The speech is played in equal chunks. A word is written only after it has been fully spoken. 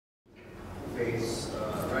pace,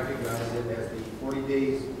 recognize it as the 40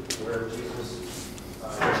 days where Jesus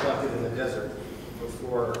reflected in the desert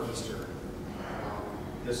before Easter.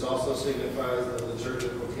 This also signifies the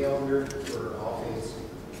liturgical calendar for all faiths,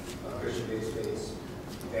 Christian-based faiths,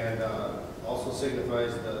 and also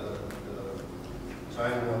signifies the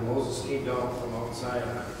time when Moses came down from Mount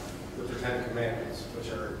Sinai with the Ten Commandments, which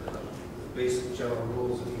are the basic general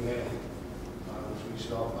rules of humanity, which we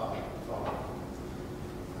should all follow.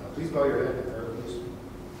 Please bow your head in prayer, please.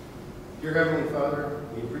 Dear Heavenly Father,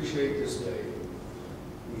 we appreciate this day.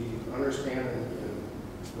 We understand and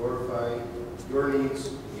glorify your needs.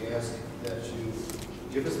 We ask that you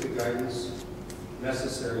give us the guidance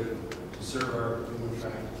necessary to serve our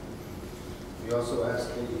humankind. We also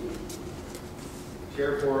ask that you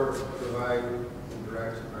care for, provide, and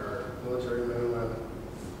direct our military men and women,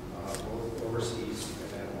 both overseas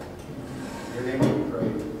and at home. In your name we pray.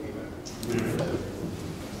 Amen.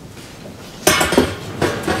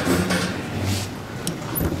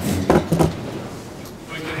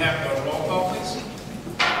 We can have the roll call, please.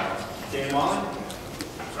 Dan Molly.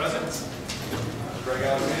 Present. Greg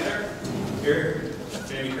Alexander. Here.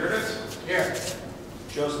 Jamie Curtis. Here.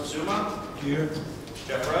 Joseph Zuma. Here.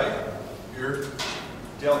 Jeff Wright. Here.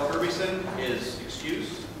 Dale Kirbyson is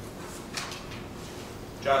excused.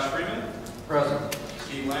 Josh Freeman. Present.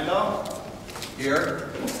 Steve Landau. Here.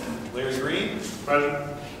 Larry Green. Present.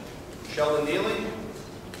 Sheldon Neely.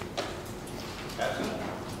 Absent.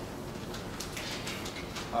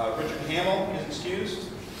 Richard Hamill is excused.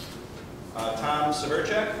 Tom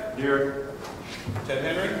Severchek. Here. Ted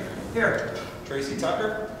Henry. Here. Tracy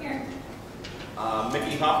Tucker. Here.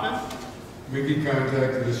 Mickey Hoffman. Mickey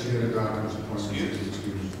contacted us, she had a doctor's appointment. Excused. She's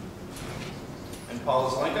excused. And Paula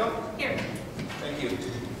Zelenko. Here. Thank you.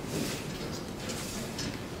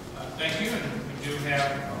 Thank you, and we do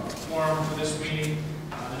have a forum for this meeting.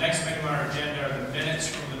 The next item on our agenda are the minutes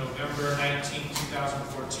from the November 19,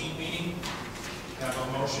 2014 meeting. Have a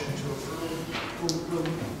motion to approve.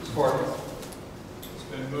 Support. It's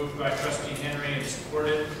been moved by Trustee Henry and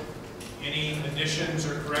supported. Any additions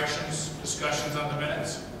or corrections, discussions on the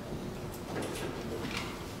minutes?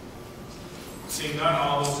 Seeing none,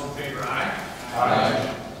 all those in favor, aye.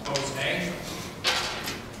 Aye. Opposed, nay.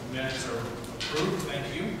 The minutes are approved. Thank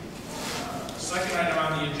you. Second item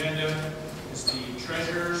on the agenda is the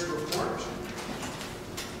treasurer's report.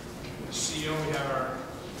 The CEO, we have our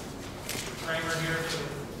Mr. Kramer here for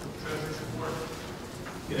the treasurer's report.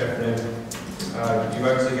 Good afternoon. You've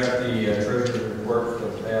actually got the treasurer's report for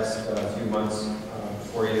the past few months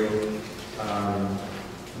for you.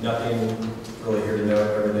 Nothing really here to note.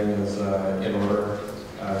 Everything is in order.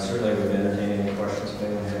 Certainly would entertain any questions if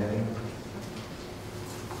anyone had any.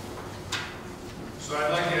 So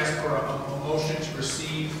I'd like to ask for a motion to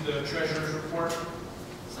receive the treasurer's report.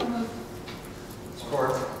 So moved.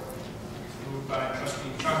 Support. Moved by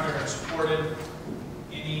Trustee Tucker and supported.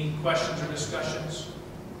 Any questions or discussions?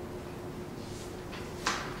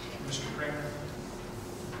 Mr. Kramer?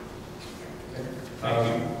 Thank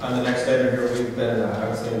you. On the next item here, we've been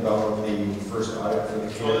obviously involved with the first audit for the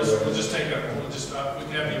We'll just take a, we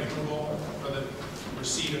can have the approval for the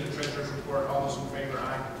receipt of the treasurer's report. All those in favor,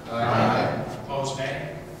 aye. Aye. Opposed,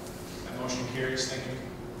 nay. That motion carries. Thank you.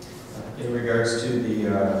 In regards to the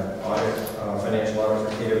audit, financial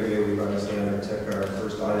audit for KWA, we've obviously undertook our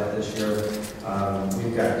first audit this year.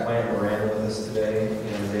 We've got Plant Moran with us today,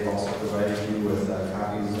 and they've also provided you with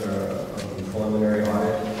copies of the preliminary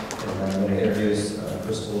audit. And I'm going to introduce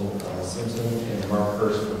Crystal Simpson and Mark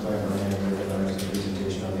Hurst from Plant Moran, and they're going to make a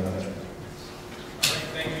presentation on the audit.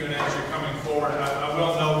 Thank you. And as you're coming forward, I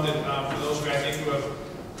will note that for those of you I think who have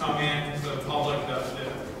come in for the public,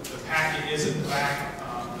 the packet is in the back.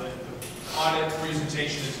 The audit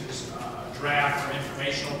presentation is a draft for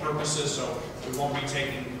informational purposes, so we won't be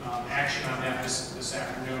taking action on that this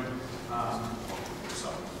afternoon. So,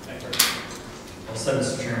 thank you. Well said,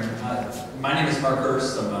 Mr. Chairman. My name is Mark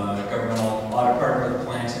Hurst. I'm a governmental audit partner with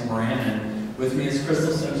Plant Moran, and with me is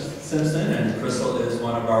Crystal Simpson, and Crystal is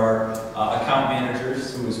one of our account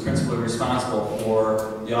managers who is principally responsible for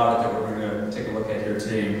the audit that we're going to take a look at here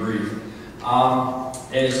today in brief.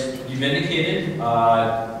 As you've indicated,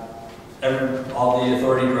 all the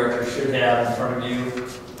authority directors should have in front of you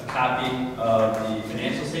a copy of the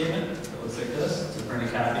financial statement. It looks like this. It's a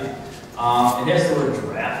printed copy. It has the word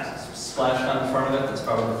draft splashed on the front of it. That's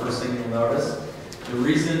probably the first thing you'll notice. The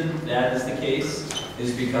reason that is the case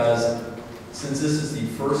is because since this is the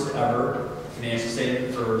first ever financial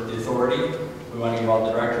statement for the authority, we want to give all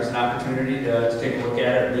the directors an opportunity to take a look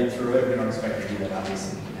at it, read through it. We don't expect to do that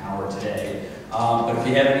obviously in an hour today. But if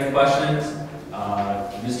you have any questions,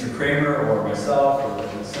 Mr. Kramer or myself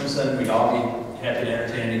or Ms. Simpson. We'd all be happy to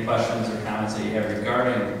entertain any questions or comments that you have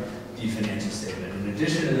regarding the financial statement. In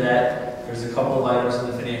addition to that, there's a couple of items in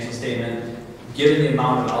the financial statement. Given the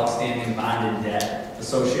amount of outstanding bonded debt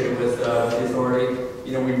associated with the authority,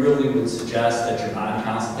 we really would suggest that your bond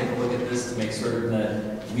counsel take a look at this to make certain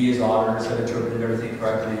that we as auditors have interpreted everything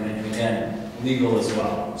correctly, and again, legal as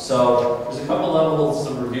well. So there's a couple levels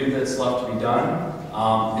of review that's left to be done.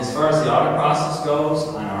 As far as the audit process goes,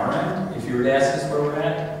 on our end, if you were to ask us where we're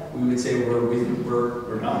at, we would say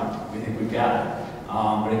we're done. We think we've got it.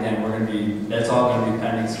 But again, that's all going to be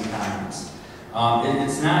pending some comments.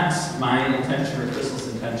 It's not my intention or Crystal's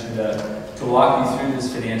intention to walk you through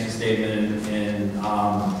this financial statement in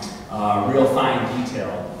real fine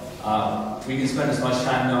detail. We can spend as much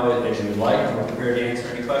time though as you would like, and we're prepared to answer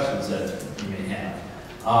any questions that you may have.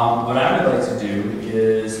 What I would like to do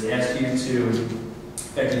is ask you to, in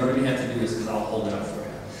fact, you don't even have to do this because I'll hold it up for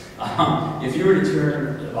you. If you were to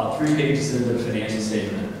turn about 3 pages into the financial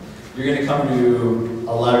statement, you're going to come to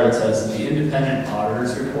a letter that says the Independent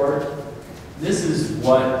Auditor's Report. This is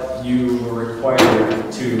what you were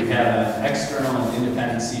required to have an external and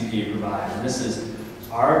independent CPA provide. And this is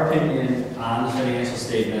our opinion on the financial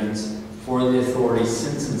statements for the authority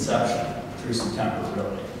since inception through September,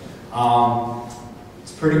 really.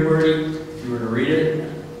 It's pretty wordy. If you were to read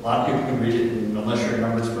it, a lot of people can read it, and unless you're a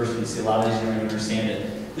numbers person, you see a lot of these, you don't even understand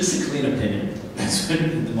it. This is a clean opinion. That's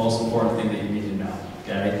the most important thing that you need to know,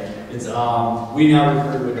 okay? It's, we now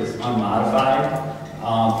refer to it as unmodified,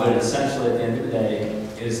 but essentially at the end of the day,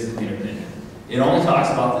 it is a clean opinion. It only talks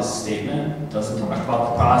about this statement, it doesn't talk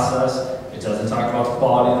about the process, it doesn't talk about the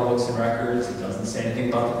quality of the books and records, it doesn't say anything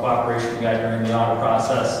about the cooperation we got during the audit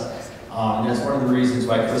process. And that's one of the reasons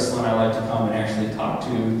why Crystal and I like to come and actually talk to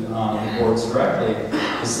the boards directly,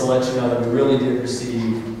 is to let you know that we really did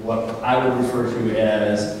receive what I would refer to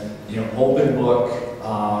as, open book,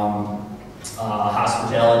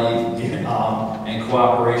 hospitality, and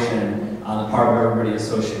cooperation on the part of everybody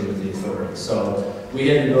associated with the authority. So we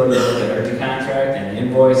had the ability to look at our contract and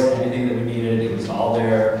invoice, anything that we needed, it was all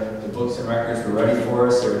there. The books and records were ready for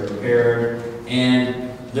us, they were prepared, and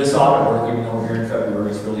this audit work, even though we're here in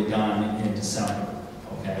February, is really done in December.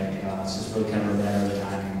 Okay, it's just really kind of a matter of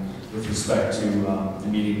timing with respect to the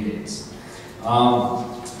meeting dates.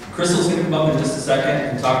 Crystal's going to come up in just a second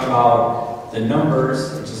and talk about the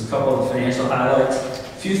numbers, which is a couple of the financial highlights. A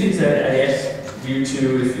few things that I'd ask you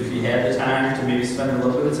to, if you had the time, to maybe spend a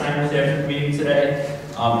little bit of time with after the meeting today.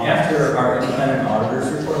 After our independent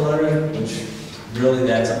auditor's report letter, which really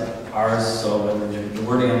that's ours, so the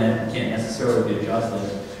wording on that can't necessarily be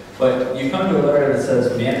adjusted. But you come to a letter that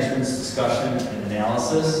says management's discussion and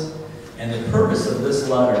analysis, and the purpose of this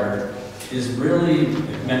letter is really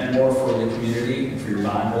meant more for the community and for your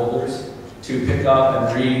bondholders to pick up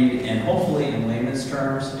and read, and hopefully in layman's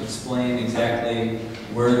terms explain exactly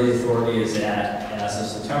where the authority is at as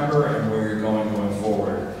of September and where you're going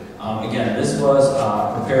forward. Again, this was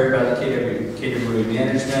prepared by the KW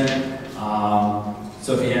management.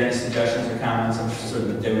 So if you had any suggestions or comments, I'm sure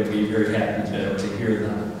that they would be very happy to hear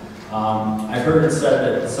them. I've heard it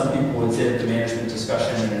said that some people would say that the management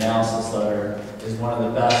discussion and analysis letter is one of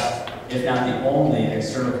the best, if not the only,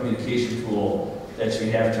 external communication tool that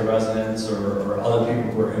you have to residents or other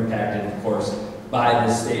people who are impacted, of course, by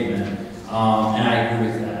this statement. And I agree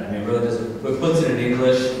with that. I mean, it really does, it puts it in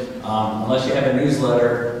English. Unless you have a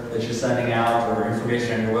newsletter that you're sending out or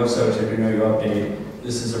information on your website, which I do know you update,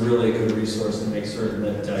 this is a really good resource to make certain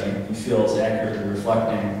that you feel is accurately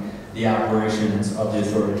reflecting the operations of the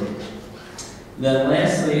authority. Then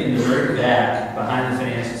lastly, in the very back, behind the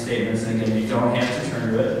financial statements, and again, you don't have to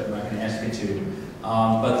turn to it, I'm not going to ask you to,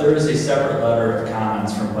 but there is a separate letter of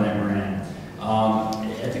comments from Flint Moran.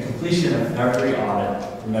 At the completion of every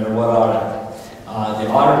audit, no matter what audit,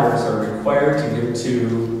 the auditors are required to give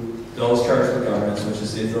to those charged with governance, which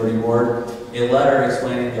is the authority board, a letter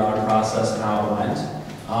explaining the audit process and how it went.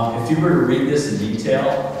 If you were to read this in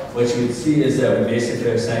detail, what you would see is that we basically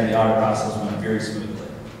are saying the audit process went very smoothly.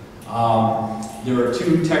 There were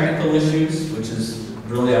 2 technical issues, which is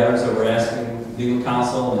really items that we're asking legal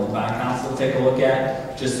counsel and bond counsel to take a look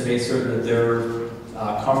at, just to make certain that they're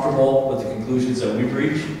comfortable with the conclusions that we've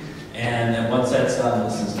reached. And then once that's done,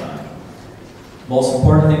 this is done. Most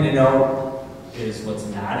important thing to know is what's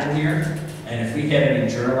not in here. And if we had any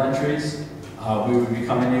journal entries, we would be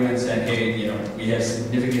coming to you and saying, hey, we have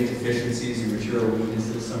significant deficiencies, your material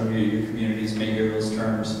weaknesses. Some of your communities may hear those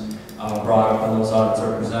terms brought up when those audits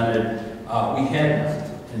are presented. We had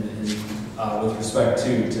none with respect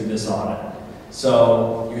to this audit.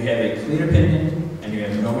 So you have a clean opinion, and you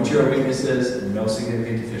have no material weaknesses and no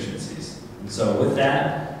significant deficiencies. And so with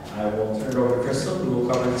that, I will turn it over to Crystal, who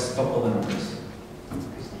will cover just a couple of the numbers.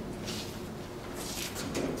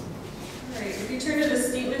 All right, if you turn to the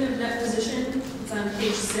statement of net position, it's on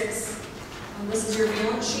page 6. This is your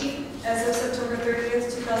balance sheet as of September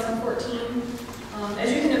 30th, 2014.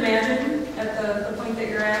 As you can imagine, at the point that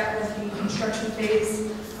you're at with the construction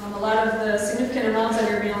phase, a lot of the significant amounts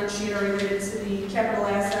on your balance sheet are related to the capital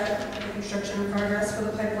asset, the construction in progress for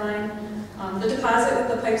the pipeline, the deposit with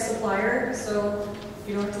the pipe supplier. So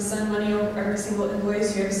you don't have to send money over every single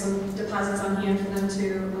invoice. You have some deposits on hand for them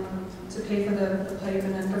to pay for the pipe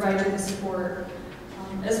and then provide you the support,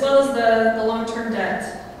 as well as the long-term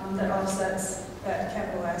debt that offsets that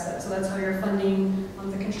capital asset. So that's how you're funding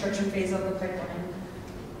the construction phase of the pipeline.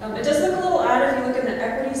 It does look a little odd if you look in the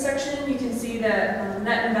equity section. You can see that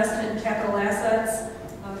net investment in capital assets.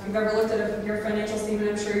 If you've ever looked at your financial statement,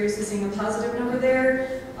 I'm sure you're used to seeing a positive number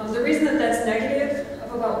there. The reason that that's negative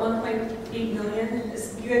of about 1.8 million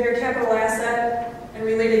is you have your capital asset and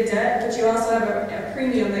related debt, but you also have a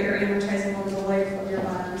premium that you're amortizing over the life of your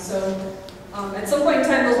bond. So at some point in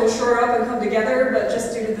time, those will shore up and come together, but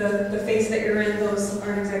just due to the phase that you're in, those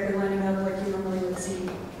aren't exactly lining up like you normally would see.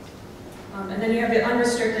 And then you have the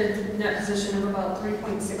unrestricted net position of about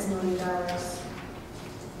 $3.6 million.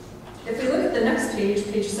 If we look at the next page,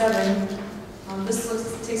 page 7,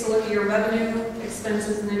 this takes a look at your revenue,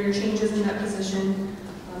 expenses, and then your changes in net position.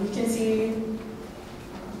 You can see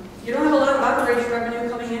you don't have a lot of operating revenue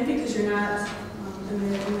coming in because you're not in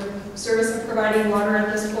the service of providing water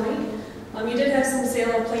at this point. You did have some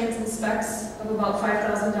sale of plants and specs of about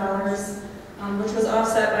 $5,000. Which was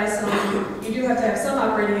offset by some, you do have to have some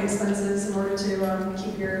operating expenses in order to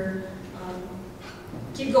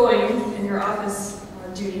keep going in your office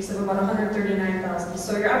duties of about $139,000.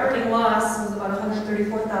 So your operating loss was about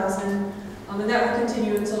 $134,000, and that will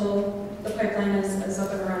continue until the pipeline is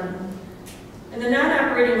up and running. In the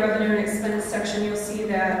non-operating revenue and expense section, you'll see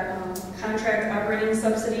that contract operating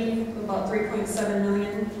subsidy of about $3.7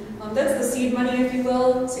 million. That's the seed money, if you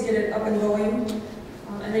will, to get it up and going.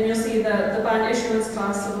 And then you'll see the bond issuance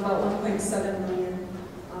costs of about $1.7 million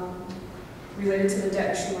related to the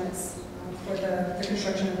debt issuance for the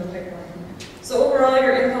construction of the pipeline. So overall,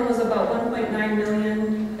 your income was about $1.9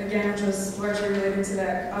 million, again, which was largely related to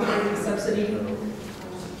that operating subsidy.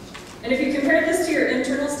 And if you compared this to your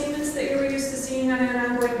internal statements that you were used to seeing on an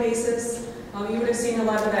ongoing basis, you would have seen a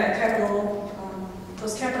lot of that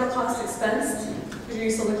those capital costs expensed. You're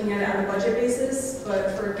used to looking at it on a budget basis,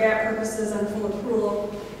 but for GAAP purposes on full accrual,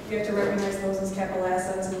 you have to recognize those as capital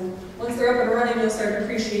assets, and once they're up and running, you'll start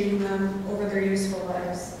depreciating them over their useful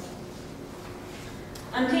lives.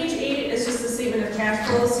 On page 8 is just a statement of cash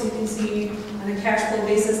flow, so you can see on a cash flow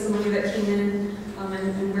basis the money that came in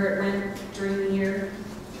and where it went during the year.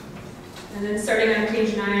 And then starting on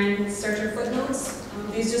page 9, start your footnotes.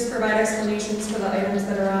 These just provide explanations for the items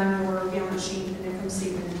that are on your balance sheet and income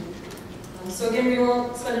statement. So again, we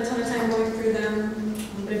won't spend a ton of time going through them,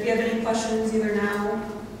 but if you have any questions either now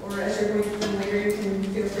or as you're going through them later, you can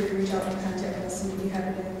feel free to reach out and contact us, and we'll be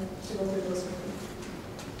happy to go through those with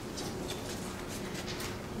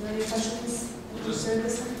you. Are there any questions?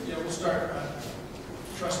 We'll start.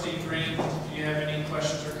 Trustee Green, do you have any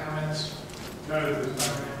questions or comments? None at this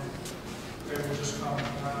time. Okay, we'll just comment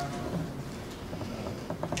on.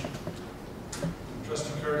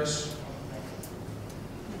 Trustee Curtis.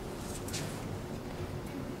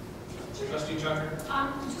 Trustee Junker?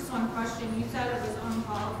 Just one question. You said it was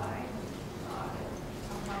unqualified.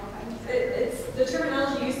 The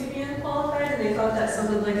terminology used to be unqualified, and they thought that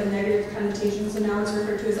sounded like a negative connotation, so now it's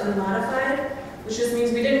referred to as unmodified, which just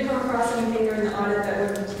means we didn't come across anything during the audit that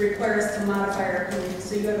would require us to modify our opinion,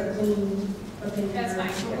 so you have a clean opinion. That's fine.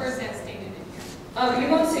 Yes. But where's that stated in here? You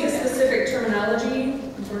won't see the specific terminology,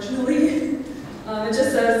 unfortunately. It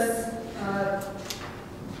just says,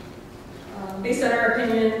 based on our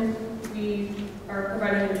opinion, we are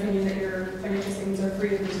providing an opinion that your financial statements are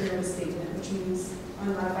free of material misstatement, which means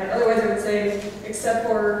unmodified. Otherwise, it would say, except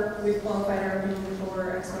for we've qualified our opinion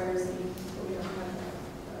for X, Y, or Z, but we don't have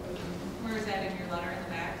that. Where is that in your letter in the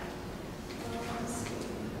back?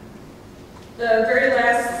 The very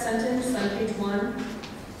last sentence on page 1.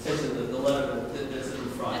 So the letter that's in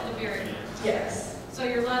the front. At the very end. Yes. So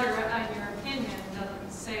your letter on your opinion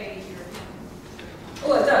doesn't say your opinion.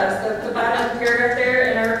 Oh, it does. The bottom paragraph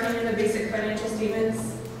there, in our opinion, the basic financial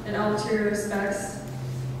statements and all material specs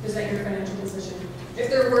present your financial position. If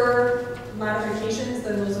there were modifications,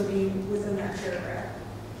 then those would be within that paragraph.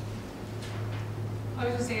 I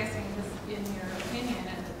was just asking, because in your opinion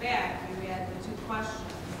at the back, you had the 2 questions.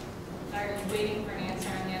 Are you waiting for an answer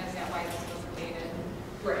on that? Is that why this was related?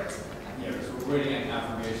 Right. Yeah, so we're waiting on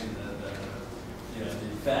confirmation that the you know, the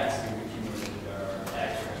facts being accumulated are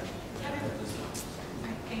accurate at this point.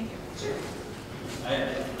 Thank you. Sure.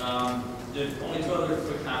 There's only two other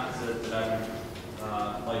quick comments that I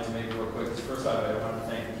would like to make real quick. First off, I want to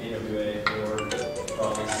thank the KWA for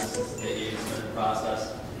all the assistance that they gave us in the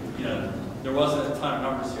process. You know, there wasn't a ton of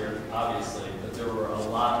numbers here, obviously, but there were a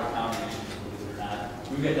lot of accommodations, believe it or not.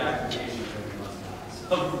 We've got documentation for every month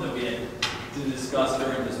now, something that we had to discuss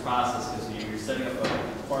during this process, because you're setting up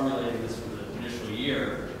formulating this for the initial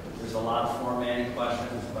year. There's a lot of formatting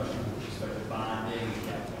questions with respect to bonding,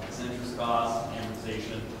 capitalized interest costs,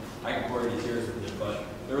 amortization. I can bore you to tears with it, but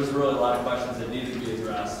there was really a lot of questions that needed to be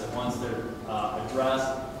addressed, and once they're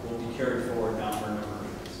addressed, will be carried forward now for a number of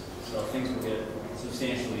years. So things will get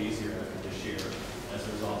substantially easier after this year as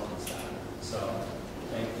a result of this document. So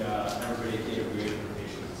thank everybody at KWA for their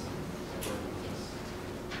patience working with this.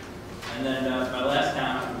 And then my last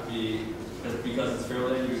comment would be, because it's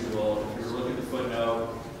fairly unusual, if you look at the footnote,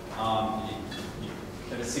 you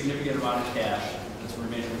have a significant amount of cash that's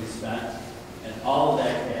remaining to be spent, and all of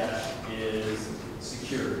that cash is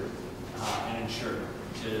secured and insured,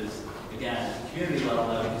 which is, again, at the community level,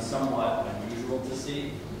 that would be somewhat unusual to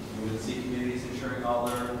see. You would see communities insuring all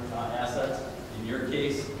their assets. In your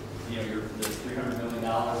case, you know, the $300 million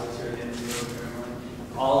that's here at the end of the year,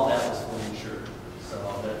 all of that was fully insured. So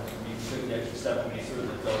that you took the extra step to make sure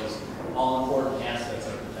that those all-important assets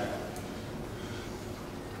are protected.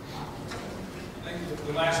 I think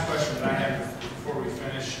the last question that I have before we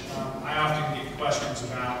finish, I often get questions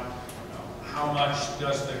about how much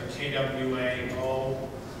does the KWA owe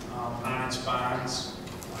on its bonds.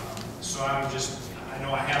 So I would just, I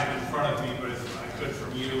know I have it in front of me, but if I could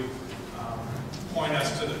from you, point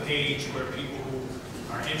us to the page where people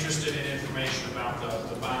who are interested in information about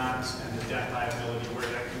the bonds and the debt liability, where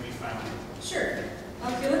that can be found. Sure.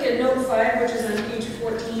 If you look at note 5, which is on page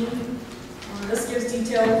 14, this gives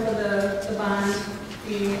detail for the bond,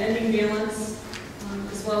 the ending balance,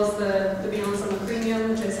 as well as the balance on the premium,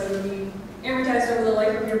 which I said would be amortized over the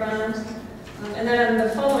life of your bond. And then on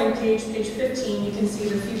the following page, page 15, you can see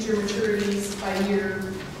the future maturities by year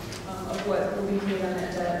of what will be paid on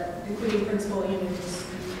that debt, including principal and interest.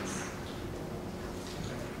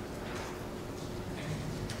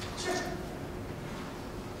 Sure.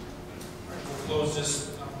 All right, we'll close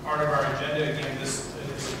this part of our agenda. Again, this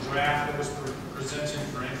is a draft that was presented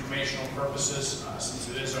for informational purposes, since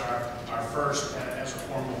it is our first as a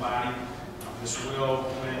formal body. This will,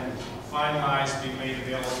 when finalized, be made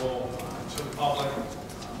available to the public,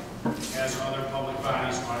 as other public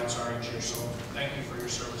bodies audits are each year. So thank you for your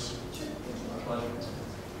service. My pleasure.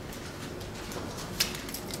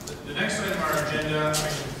 The next item on our agenda,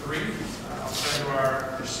 item 3, I'll turn to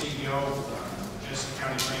our CEO, Genesee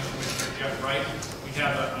County Planning Commissioner Jeff Wright. We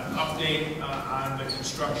have an update on the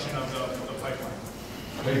construction of the pipeline.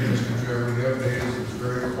 Thank you, Mr. Chairman. The update is it's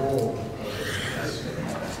very cold.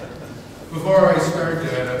 Before I start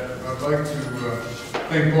that, I'd like to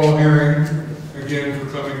thank Paul Herring again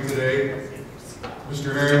for coming today.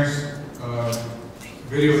 Mr. Herring's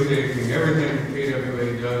videotaping everything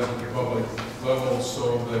KWA does at the public level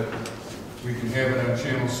so that we can have it on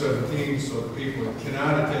Channel 17 so the people that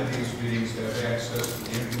cannot attend these meetings have access to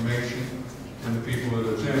the information and the people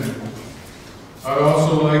that attend. I'd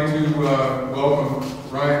also like to welcome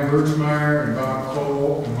Ryan Birchmeyer and Bob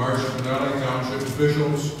Cole and Marcia Finelli, township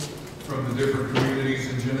officials from the different communities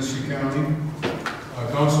in Genesee County.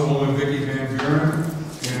 Councilwoman Vicki Van Buren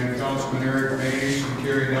and Councilman Eric Mays and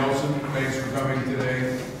Carrie Nelson, thanks for coming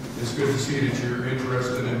today. It's good to see that you're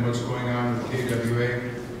interested in what's going on with KWA.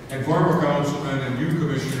 And former councilman and new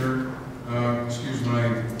commissioner, excuse my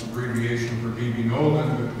abbreviation for B.B.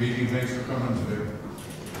 Nolan, but B.B., thanks for coming today.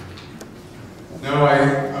 Now,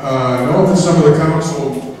 I know that some of the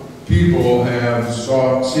council people have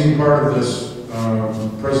seen part of this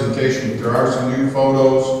presentation. There are some new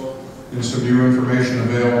photos and some new information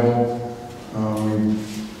available.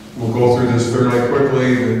 We'll go through this fairly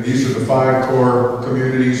quickly. These are the 5 core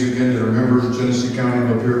communities, again, that are members of Genesee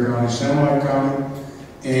County, Lapeer County, Sanilac County,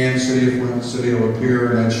 and City of Flint, City of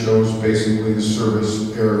Lapeer, and that shows basically the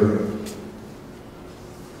service area.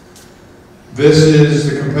 This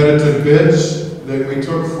is the competitive bids that we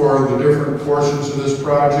took for the different portions of this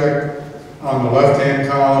project. On the left-hand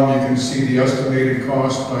column, you can see the estimated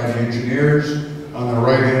cost by the engineers. On the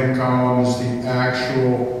right-hand column is the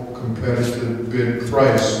actual competitive bid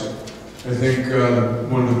price. I think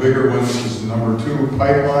one of the bigger ones is the number 2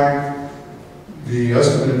 pipeline. The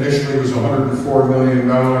estimate initially was $104 million.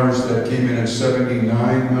 That came in at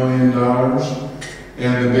 $79 million.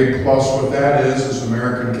 And the big plus with that is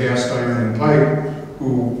American Cast Iron and Pipe,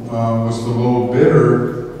 who was the low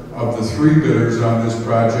bidder, of the 3 bidders on this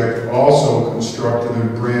project also constructed a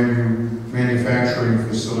brand new manufacturing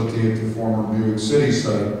facility at the former Buick City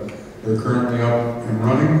site. They're currently up and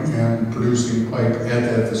running and producing pipe at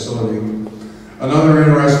that facility. Another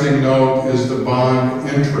interesting note is the bond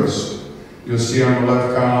interest. You'll see on the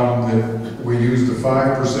left column that we used a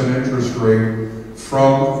 5% interest rate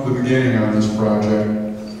from the beginning on this project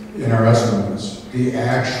in our estimates. The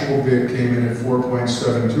actual bid came in at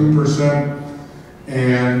 4.72%,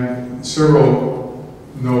 and several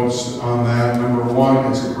notes on that. Number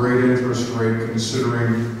one, it's a great interest rate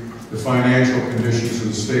considering the financial conditions of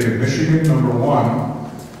the state of Michigan, number one,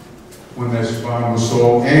 when this bond was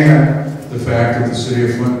sold, and the fact that the city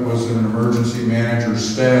of Flint was in an emergency manager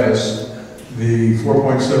status. The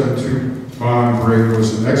 4.72 bond rate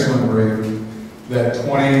was an excellent rate. That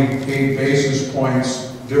 28 basis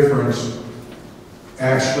points difference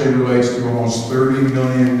actually relates to almost $30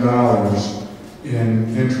 million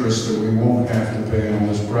in interest that we won't have to pay on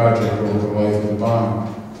this project over the life of the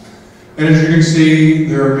bond. And as you can see,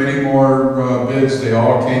 there are many more bids. They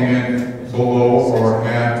all came in below or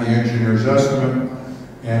at the engineer's estimate,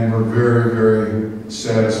 and we're very, very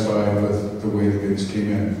satisfied with the way the bids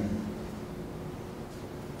came in.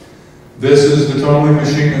 This is the tunneling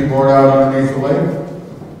machine that bored out underneath the lake.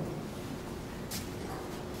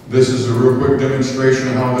 This is a real quick demonstration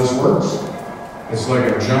of how this works. It's like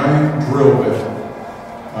a giant drill bit,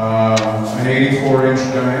 an 84-inch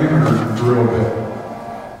diameter drill bit.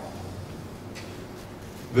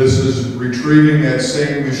 This is retrieving that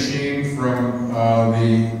same machine from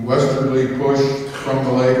the westerly push from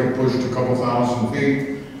the lake. It pushed a couple thousand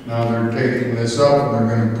feet. Now they're taking this up and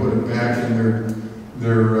they're going to put it back in their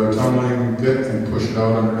tunneling bit and push it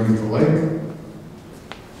out underneath the lake.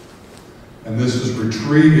 And this is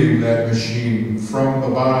retrieving that machine from the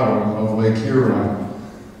bottom of Lake Huron.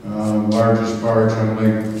 Largest barge on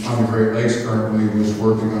the Great Lakes currently was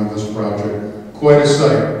working on this project. Quite a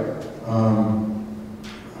sight.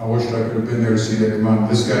 I wish I could have been there to see that come out.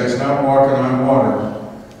 This guy is not walking on water,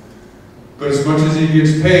 but as much as he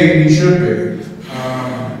gets paid, he should be.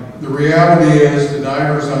 The reality is the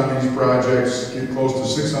divers on these projects get close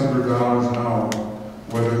to $600 an hour,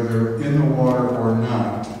 whether they're in the water or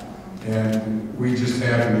not. And we just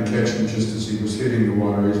happened to catch him just as he was hitting the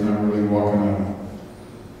water. He's not really walking on it.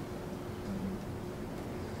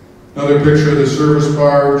 Another picture of the service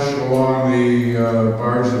barge along the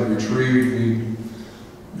barge that retrieved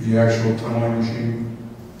the actual tunneling machine.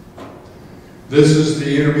 This is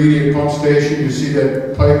the intermediate pump station. You see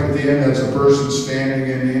that pipe at the end? That's a person standing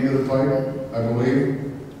in the end of the pipe, I believe.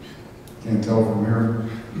 Can't tell from here.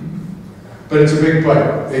 But it's a big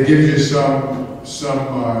pipe. It gives you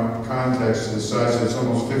some context to the size. It's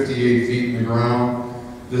almost 58 feet in the ground.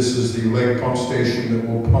 This is the lake pump station that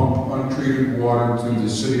will pump untreated water to the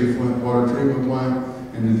City of Flint water treatment plant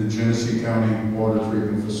and to the Genesee County water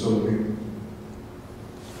treatment facility.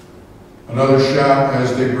 Another shot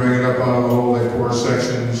as they bring it up out of the hole, they pour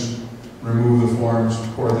sections, remove the forms,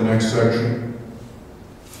 pour the next section.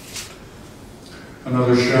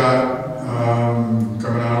 Another shot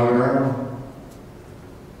coming out of the ground.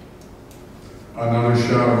 Another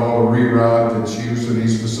shot of all the re-rod that's used in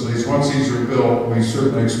these facilities. Once these are built, we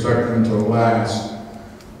certainly expect them to last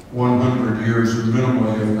 100 years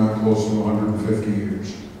minimally, if not close to 150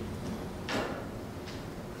 years.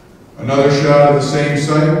 Another shot of the same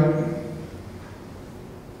site.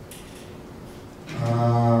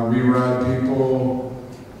 Re-rod people.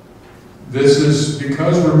 This is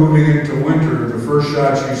because we're moving into winter. The first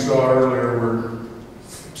shots you saw earlier were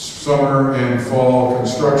summer and fall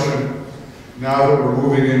construction. Now that we're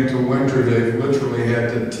moving into winter, they've literally had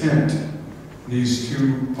to tent these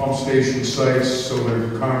 2 pump station sites so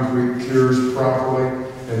that concrete cures properly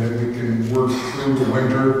and that we can work through the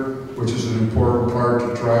winter, which is an important part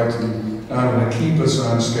to try to not only keep us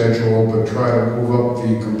on schedule, but try to move up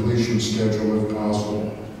the completion schedule if possible.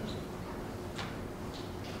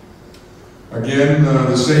 Again,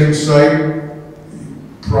 the same site,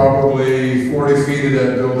 probably 40 feet of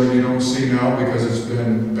that building you don't see now because it's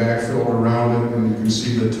been backfilled around it, and you can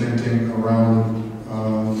see the tenting around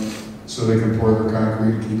it so they can pour their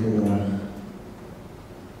concrete and keep it warm.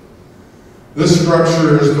 This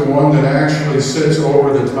structure is the one that actually sits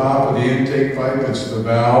over the top of the intake pipe. It's the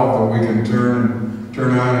valve that we can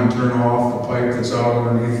turn on and turn off the pipe that's out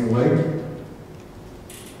underneath the lake.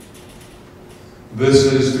 This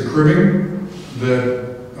is the cribbing that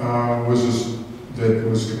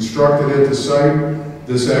was constructed at the site.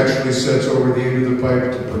 This actually sits over the end of the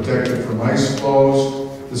pipe to protect it from ice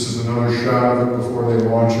flows. This is another shot of it before they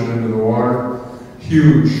launch it into the water.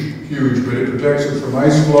 Huge, huge, but it protects it from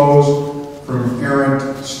ice flows. from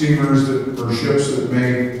errant steamers that, or ships that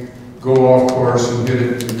may go off course and hit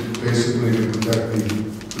it to basically to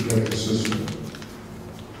protect the system.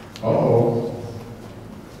 Uh-oh.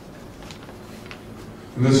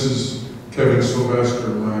 And this is Kevin Sylvester,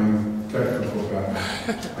 my technical guy,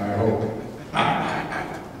 I hope.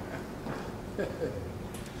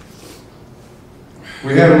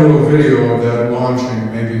 We had a little video of that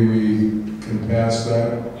launching. Maybe we can pass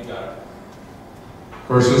that. You got it. Of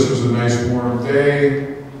course, this was a nice warm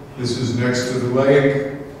day. This is next to the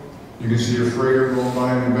lake. You can see a freighter going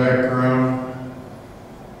by in the background.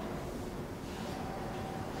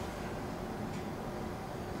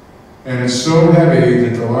 And it's so heavy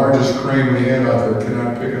that the largest crane we had out there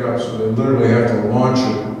cannot pick it up, so they literally have to launch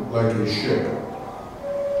it like a ship.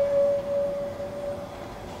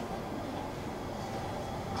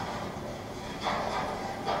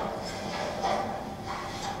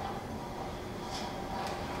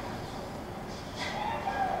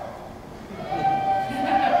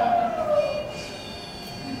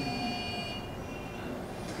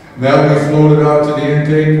 That will be floated out to the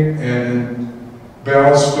intake, and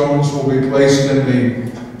ballast stones will be placed in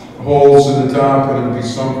the holes in the top, and it'll be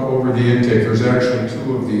sunk over the intake. There's actually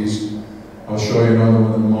 2 of these. I'll show you another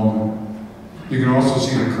one in a moment. You can also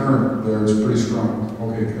see the current there. It's pretty strong.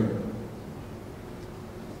 Okay, good.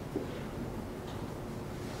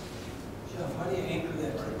 Jeff, how do you anchor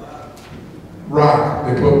that to the bottom? Rock.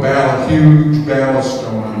 They put huge ballast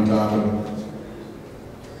stone on top of it.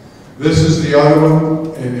 This is the other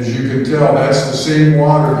one, and as you can tell, that's the same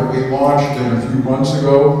water that we launched in a few months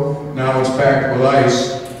ago. Now it's packed with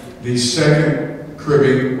ice. The second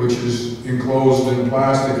cribbing, which is enclosed in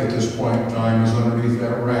plastic at this point in time, is underneath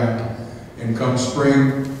that ramp. And come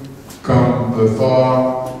spring, come the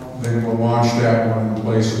thaw, then we'll launch that one in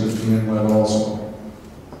place of the inlet also.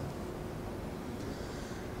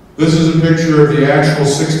 This is a picture of the actual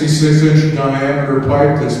 66-inch diameter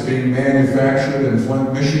pipe that's being manufactured in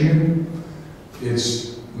Flint, Michigan.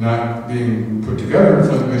 It's not being put together in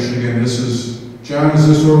Flint, Michigan. This is, John, is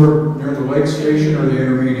this over near the lake station or the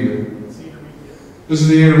intermediate? This is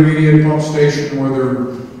the intermediate pump station where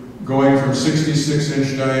they're going from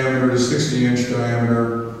 66-inch diameter to 60-inch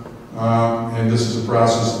diameter. And this is a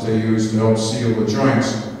process that they use to help seal the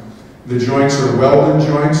joints. The joints are welded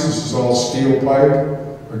joints. This is all steel pipe.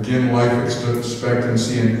 Again, life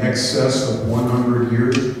expectancy in excess of 100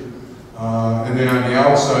 years. And then on the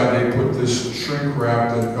outside, they put this shrink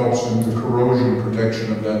wrap that helps in the corrosion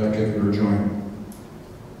protection of that particular joint.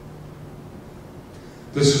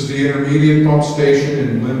 This is the intermediate pump station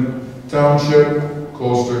in Lynn Township,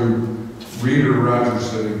 close to Reed or Rogers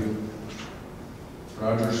City.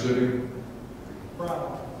 Rogers City?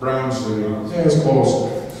 Brown City. Yeah, it's close.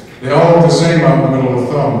 They all look the same out in the middle of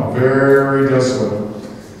the thumb. Very desolate.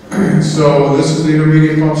 So this is the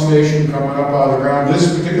intermediate pump station coming up out of the ground.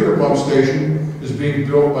 This particular pump station is being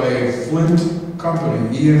built by a Flint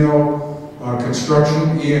company, E&L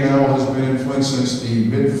Construction. E&L has been in Flint since the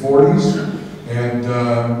mid-40s, and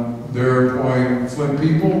they're employing Flint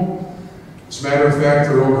people. As a matter of fact,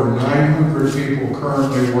 there are over 900 people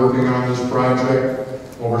currently working on this project.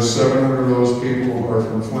 Over 700 of those people are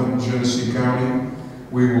from Flint and Genesee County.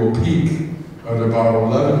 We will peak at about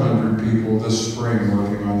 1,100 people this spring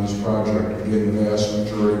working on this project. Again, the vast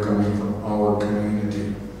majority coming from our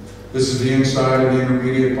community. This is the inside of the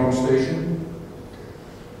intermediate pump station.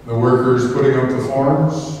 The workers putting up the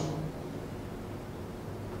forms,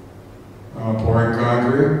 pouring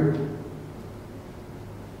concrete.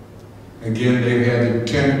 Again, they've had to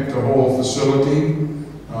tent the whole facility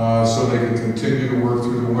so they can continue to work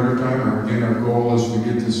through the wintertime. Again, our goal is to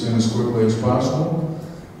get this in as quickly as possible.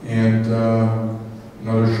 And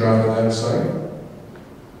another shot of that site.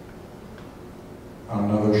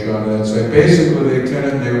 Another shot of that site. Basically, they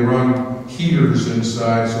tent and they run heaters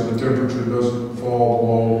inside so the temperature doesn't fall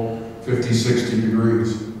below 50, 60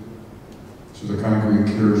 degrees. So the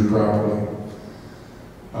concrete cures properly.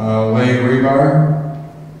 Laying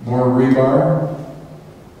rebar, more rebar.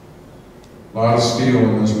 A lot of steel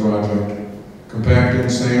in this project. Compacting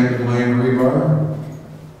sand and laying rebar.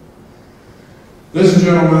 This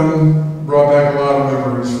gentleman brought back a lot of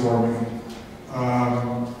memories for me.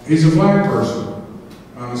 He's a flag person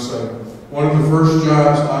on the site. One of the first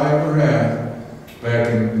jobs I ever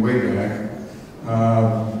had, way back,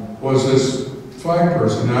 was this flag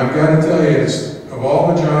person. Now I've got to tell you, of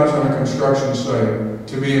all the jobs on a construction site,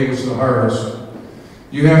 to me it was the hardest.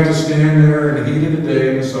 You have to stand there in the heat of the day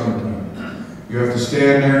in the summertime. You have to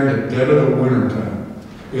stand there in the dead of the wintertime,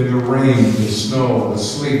 in the rain, the snow, the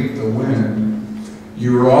sleet, the wind.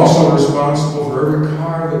 You are also responsible for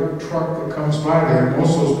every truck that comes by there. And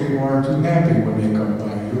most of those people aren't too happy when they come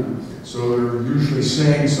by you, so they're usually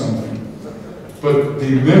saying something. But the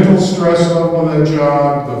mental stress level of that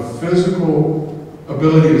job, the physical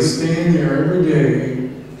ability to stand there every day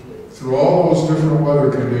through all those different weather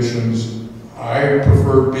conditions, I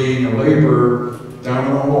prefer being a laborer down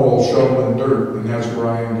in a hole shoveling dirt, and that's where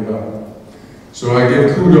I ended up. So I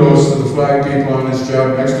give kudos to the flag people on this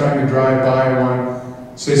job. Next time you drive by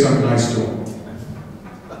one, say something nice to them.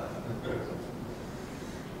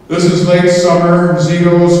 This is late summer,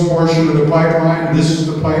 Zito's portion of the pipeline. This is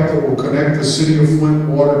the pipe that will connect the City of Flint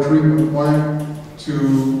water treatment plant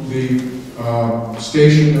to the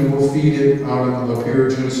station that will feed it out on the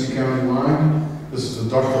Lapeer, Genesee County line. This is a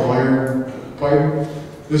ductile iron pipe.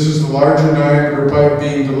 This is the larger diameter pipe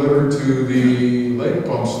being delivered to the lake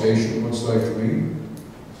pump station, looks like to me.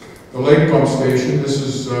 The lake pump station, this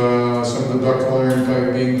is some of the ductile iron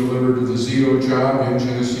pipe being delivered to the Zito job in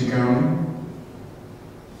Genesee County.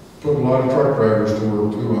 Putting a lot of truck drivers to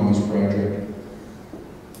work too on this project.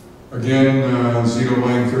 Again, Zito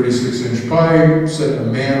laying 36-inch pipe, setting a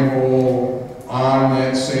manhole on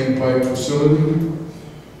that same pipe facility.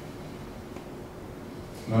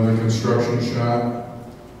 Another construction shot.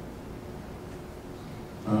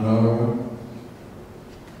 Another one.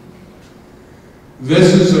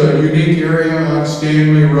 This is a unique area on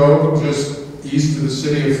Stanley Road, just east of the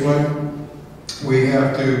city of Flint. We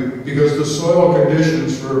have to, because the soil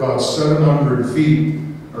conditions for about 700 feet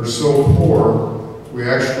are so poor, we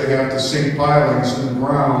actually have to sink pilings in the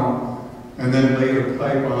ground and then lay the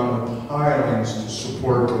pipe on the pilings to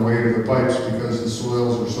support the weight of the pipes because the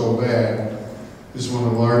soils are so bad. This is one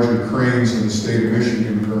of the larger cranes in the state of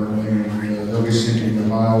Michigan currently, and they'll be sinking the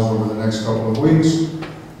miles over the next couple of weeks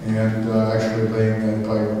and actually laying that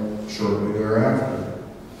pipe shortly thereafter.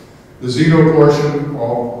 The Zito portion,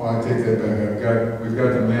 well, I take that back. We've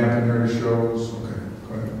got the map in there to show us. Okay,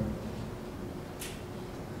 go ahead.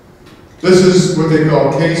 This is what they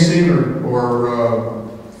call casing or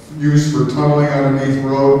used for tunneling underneath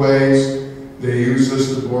roadways. They use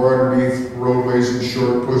this to bore underneath roadways in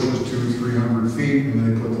short pushes 200-300 feet,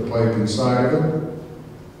 and they put the pipe inside of it.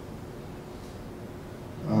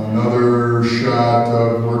 Another shot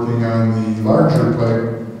of working on the larger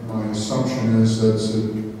pipe. My assumption is that's at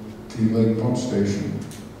the lake pump station.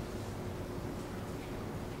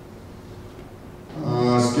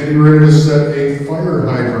 It's getting ready to set a fire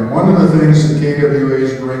hydrant. One of the things that KWA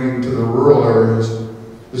is bringing to the rural areas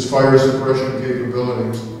is fire suppression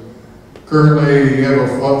capabilities. Currently, you have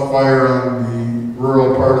a fire on the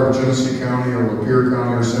rural part of Genesee County or Lapeer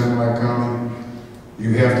County or Sanilac County.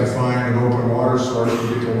 You have to find an open water source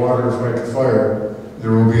to get the water to fight the fire.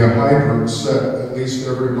 There will be a hydrant set at least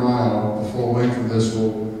every mile. The full length of this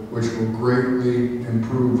which will greatly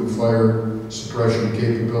improve the fire suppression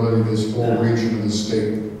capability of this whole region of the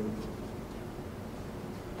state.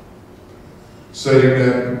 Setting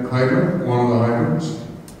that hydrant, one of the hydrants.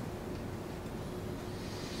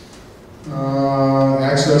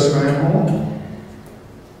 Access manhole.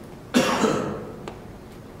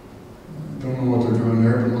 Don't know what they're doing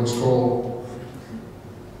there, but it looks cool.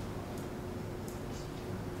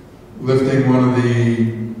 Lifting one of the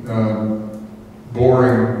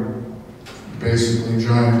boring, basically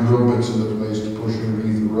giant drill bits into place to push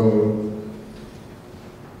underneath the road.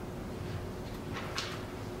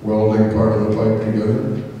 Welding part of the pipe together.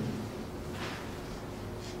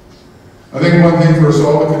 I think one thing for us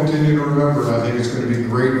all to continue to remember, and I think it's going to be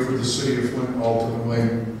great for the city of Flint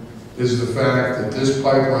ultimately, is the fact that this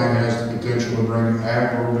pipeline has the potential to bring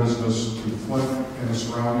agribusiness to Flint and the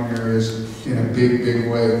surrounding areas in a big, big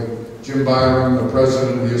way. Jim Byron, the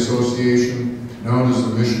president of the association, known as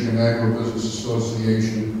the Michigan Agribusiness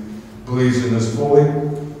Association, believes in this fully,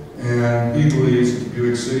 and he believes that the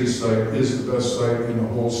Buick City site is the best site in the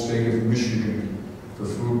whole state of Michigan for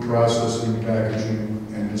food processing, packaging,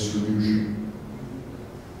 and distribution.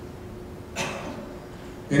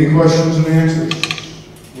 Any questions and answers?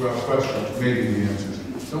 Well, questions, maybe the answers.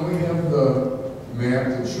 Don't we have the map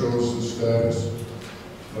that shows the status?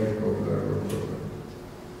 I'd like to go over that real quickly.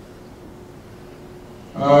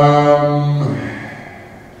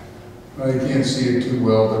 You can't see it too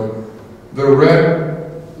well, but the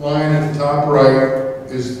red line at the top right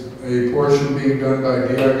is a portion being done by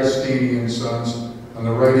D'Agostini and Sons. On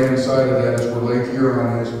the right-hand side of that is where Lake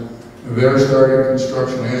Huron is. And they're starting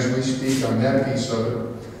construction as we speak on that piece of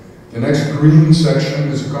it. The next green section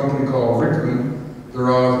is a company called Rickman.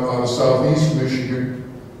 They're out of southeast Michigan.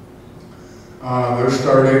 They're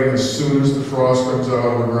starting as soon as the frost comes out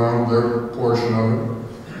of the ground, their portion of it.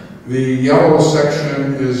 The yellow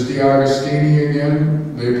section is DeAugustini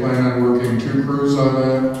again. They plan on working 2 crews on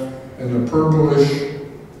that. And the purplish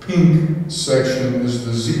pink section is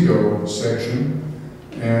the Zito section.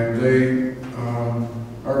 And they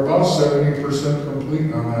are about 70%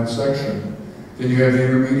 complete on that section. Then you have the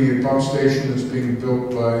intermediate pump station that's being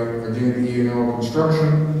built by, again, E&L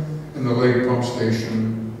Construction, and the lake pump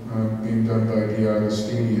station being done by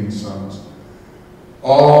DeAugustini and Sons.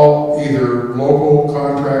 All either local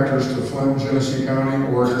contractors to Flint, Genesee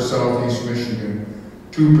County, or to Southeast Michigan.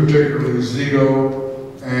 2 particularly,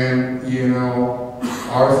 Zito and E&L,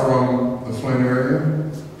 are from the Flint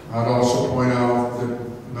area. I'd also point out that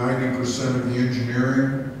 90% of the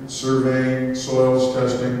engineering, surveying, soils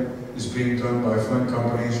testing is being done by Flint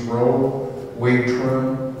companies, Rowe, Weight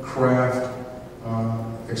Trim, Kraft,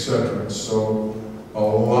 etc. So a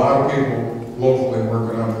lot of people locally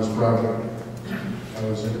working on this project. That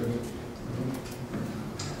was it.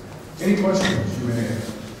 Any questions you may have?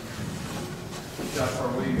 Jeff,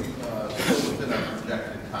 are we still within our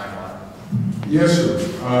projected timeline? Yes,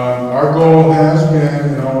 sir. Our goal has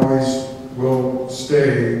been and always will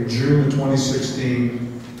stay June of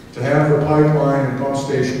 2016 to have the pipeline and pump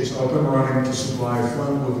stations up and running to supply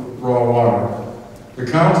Flint with raw water. The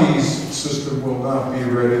county's system will not be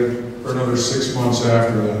ready for another 6 months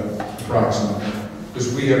after that, approximately,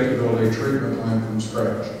 because we have to build a treatment plant from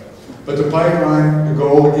scratch. But the pipeline, the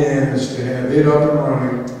goal again is to have it up and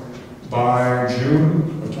running by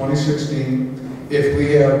June of 2016. If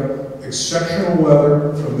we have exceptional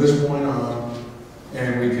weather from this point on,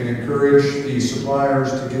 and we can encourage the suppliers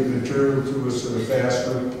to get material to us at a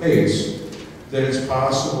faster pace, then it's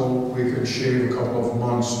possible we could shave a couple of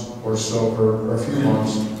months or so, or a few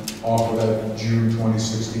months off of that June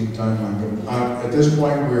 2016 timeline. But at this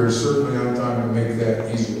point, we're certainly on time to make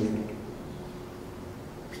that easily.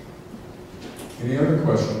 Any other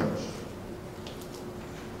questions?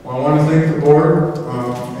 Well, I want to thank the board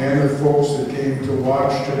and the folks that came to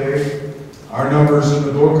watch today. Our number's in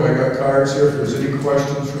the book. I got cards here. If there's any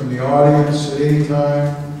questions from the audience at any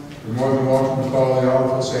time, you're more than welcome to call the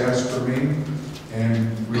office, ask for me,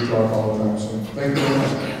 and we talk all the time. So thank you very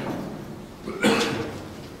much.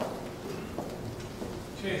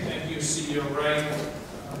 Okay, thank you, CEO Wright.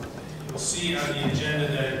 You'll see on the agenda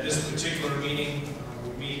that this particular meeting,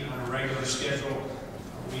 we meet on a regular schedule.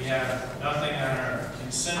 We have nothing on our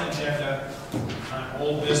consent agenda on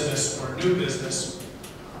old business or new business,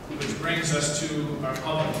 which brings us to our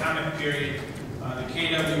public comment period. The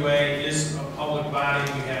KWA is a public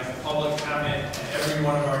body. We have public comment at every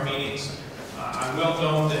one of our meetings. I will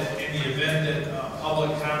note that in the event that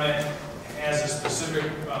public comment has a specific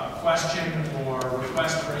question or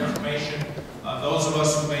request for information, those of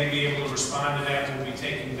us who may be able to respond to that will be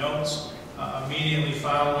taking notes. Immediately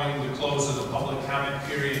following the close of the public comment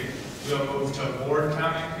period, we'll move to a board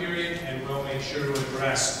comment period, and we'll make sure to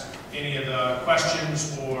address any of the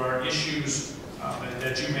questions or issues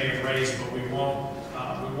that you may have raised, but we won't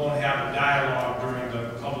have a dialogue during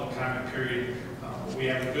the public comment period. We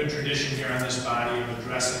have a good tradition here on this body of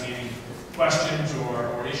addressing any questions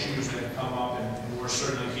or issues that come up, and we're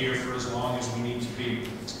certainly here for as long as we need to be.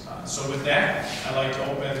 So with that, I'd like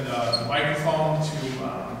to open the microphone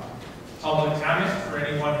to public comment for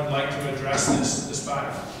anyone who'd like to address this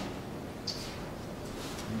body.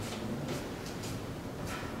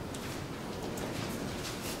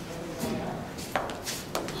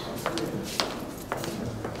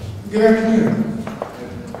 Good afternoon.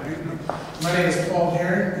 My name is Paul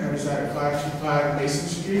Herring. I reside at 525 Mason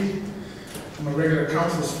Street. I'm a regular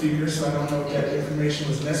council speaker, so I don't know if that information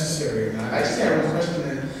was necessary or not. I just have a question,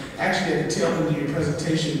 and actually at the tail end of your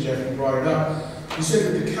presentation, Jeff, you brought it up. You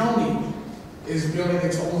said that the county is building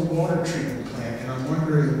its own water treatment plant, and I'm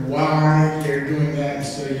wondering why they're doing that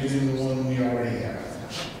instead of using the one we already have.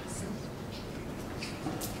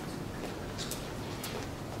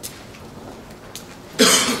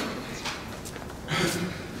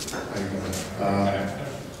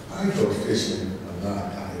 I go fishing a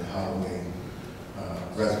lot out at Holloway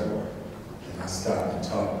Reservoir, and I stopped and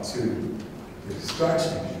talked to the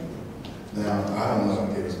construction people. Now, I don't know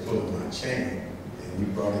if they was pulling my chain, and you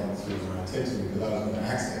brought it to my attention because I was going to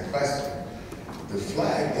ask that question. The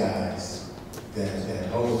flag guys that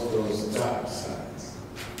hold those stop signs,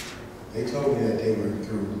 they told me that they were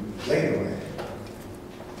through labor rate,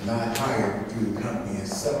 not hired through the company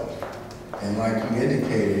itself. And like you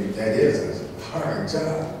indicated, that is a hard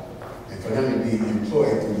job. And for them to be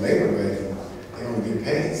employed through labor rate, they only get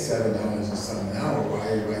paid $7 or something an hour, while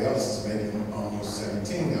everybody else is making almost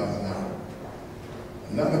 $17 an hour.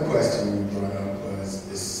 Another question you brought up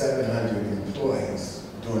was, is 700 employees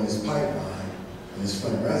doing this pipeline, and it's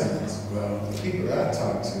Flint residents. Well, the people that I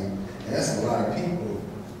talked to, and that's a lot of people,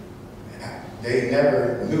 they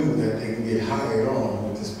never knew that they can get hired on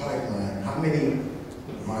with this pipeline. How many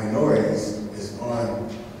minorities is on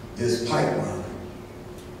this pipeline?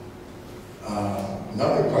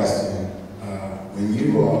 Another question, when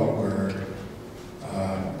you all were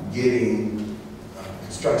getting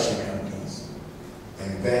construction companies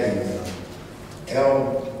and vetting them,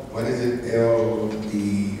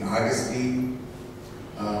 the Augustine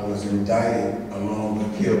was indicted along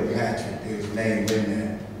with Kilpatrick. It was named in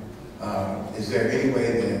there. Is there any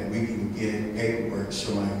way that we can get paperwork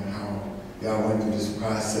showing how y'all went through this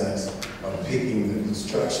process of picking the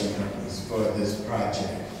construction companies for this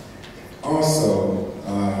project? Also,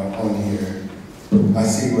 on here, I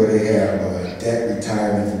see where they have a debt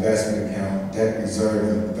retirement investment account, debt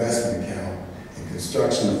reserve investment account, and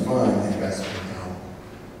construction fund investment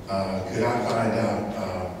account. Could I find out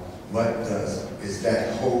is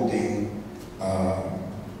that holding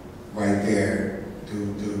right there?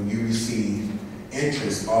 Do you receive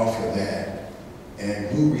interest off of that? And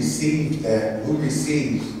who receives that? Who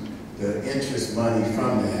receives the interest money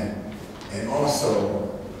from that? And also,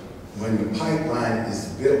 when the pipeline is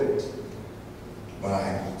built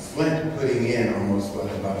by Flint putting in almost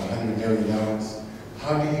about $100 million,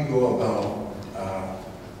 how do you go about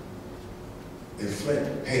if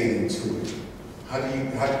Flint paid into it? How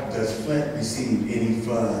does Flint receive any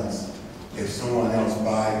funds if someone else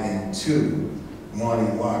buys into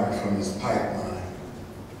wanting water from this pipeline?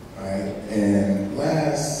 All right, and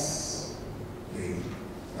lastly,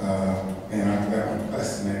 and I forgot my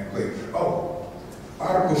question that quick. Oh,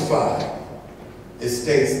 Article 5, it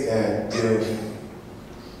states that if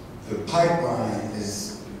the pipeline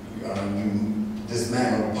is, you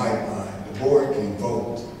dismantle the pipeline, the board can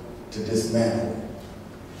vote to dismantle it.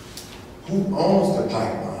 Who owns the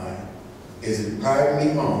pipeline? Is it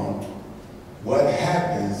privately owned? What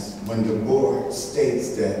happens when the board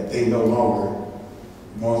states that they no longer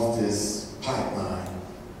want this pipeline?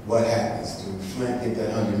 What happens? Do Flint get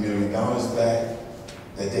that $100 million back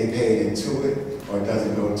that they paid into it? Or does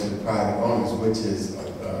it go to the private owners, which is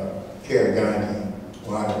Carragani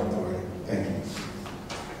Water Authority? Thank you.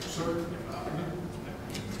 Sir,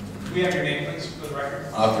 do we have your name, please, for the record?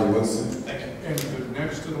 Arthur Woodson. Thank you. And the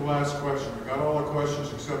next to the last question. I got all the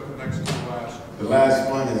questions except the next to the last. The last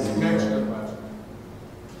one is Next to the last.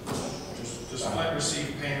 Does Flint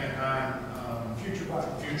receive payment on future bonds?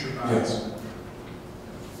 Yes.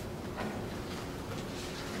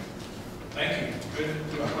 Thank you.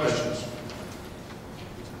 Good questions.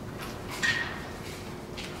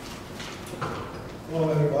 Hello,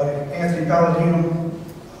 everybody. Anthony Palladino,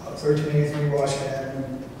 1383 Washington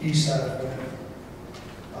Avenue, east side of Flint.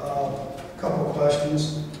 Couple of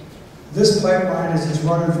questions. This pipeline, as it's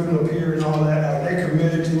running through the pier and all that, are they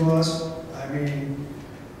committed to us? I mean,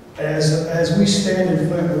 as we stand in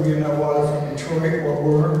Flint, we're getting our water from Detroit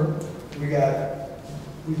or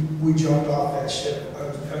we jumped off that ship.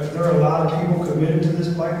 Are there a lot of people committed to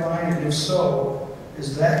this pipeline? And if so,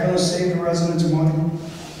 is that going to save the residents money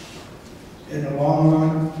in the long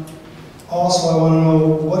run? Also, I want to know,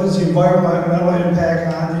 what is the environmental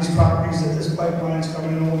impact on these properties that this pipeline is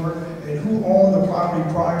coming over? And who owned the property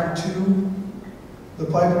prior to the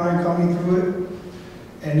pipeline coming through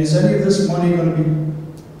it? And is any of this money going to be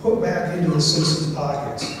put back into the citizens'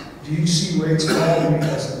 pockets? Do you see rates falling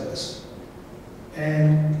because of this?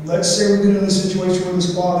 And let's say we get in a situation where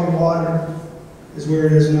this quality of water is where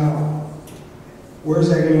it is now. Where is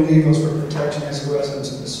that going to leave us for protection as the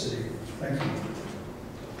residents of the city? Thank you.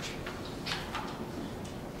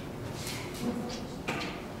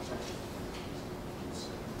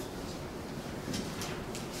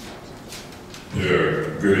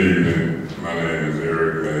 Yeah, good evening. My name is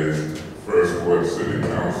Eric Mays, First Ward City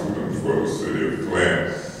Councilman for the City of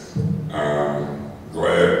Flint. I'm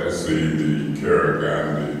glad to see the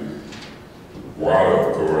Carragani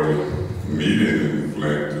Water Authority meeting in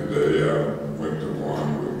Flint today. I went to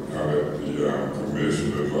one out at the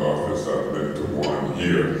Commissioner's office. I've been to one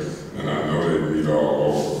here, and I know they meet all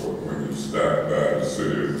over, but when you stop by the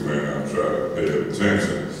City of Flint, I try to pay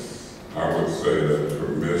attention. I would say that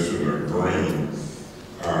Commissioner Green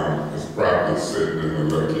is probably sitting in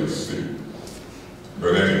the luckiest seat.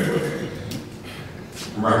 But anyway,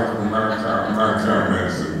 my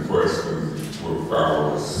comments and questions will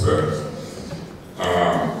follow as such.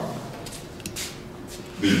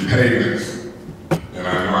 The payments, and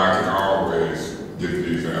I know I can always get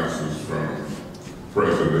these answers from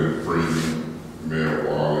President Freeman, Mayor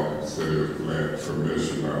Wallet, City of Flint,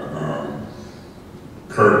 Commissioner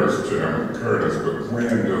Curtis, Chairman Curtis, but when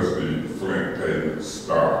does the Flint payment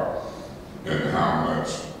start? And how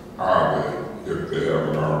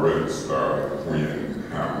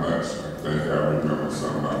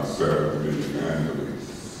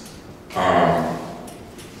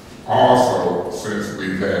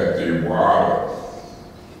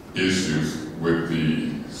issues with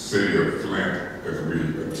the city of Flint as we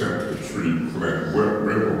attempt to treat Flint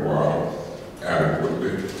river water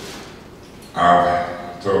adequately.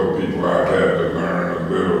 I've told people I've had to learn a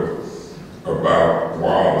little about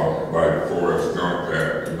water, like Forrest Gump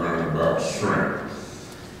had to learn about shrimp.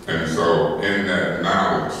 And so in that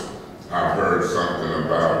knowledge, I've heard something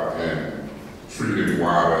about treating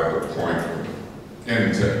water at the point of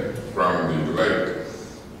intake from the lake.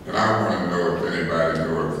 And I want to know if anybody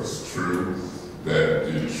knows if it's true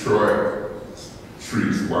that Detroit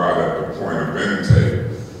treats water at the point of intake.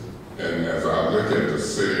 And as I look at the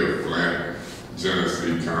city of Flint,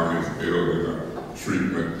 Genesee County's building a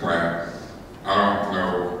treatment plant, I don't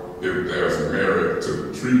know if there's merit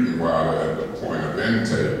to treating water at the point of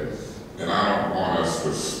intake. And I don't want us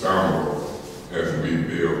to stumble as we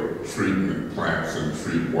build treatment plants and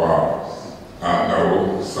treat water. I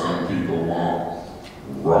know some people want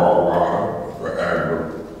raw water for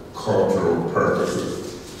agricultural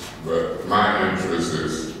purposes, but my interest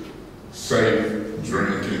is safe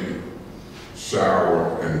drinking,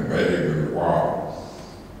 shower, and bathing water.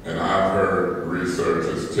 And I've heard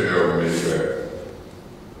researchers tell me that,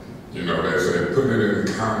 you know, they say, put it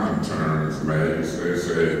in common terms, Mays. They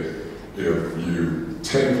say, if you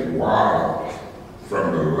take water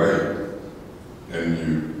from the lake and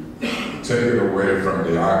you take it away from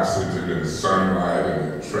the oxygen and sunlight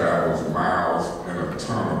and it travels miles in a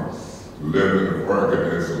tunnel, living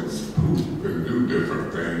organisms poop and do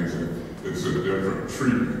different things, and it's a different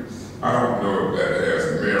treatment. I don't know if that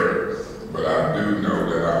has merit, but I do know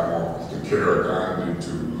that I want the Carolina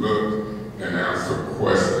to look and answer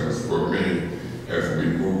questions for me as we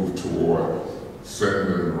move toward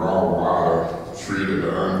sending raw water, treated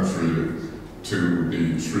or untreated, to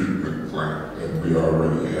the treatment plant that we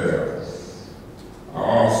already have. I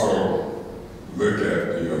also look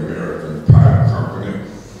at the American Pipe Company,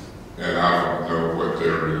 and I don't know what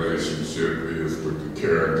their relationship is with the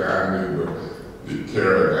Carolina, but the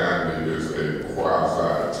Carolina is a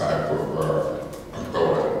quasi type of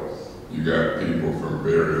authority. You got people from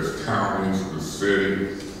various counties, the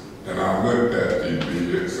city, and I looked at the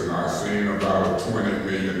bids and I seen about a $20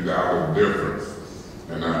 million difference.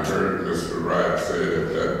 And I heard Mr. Wright say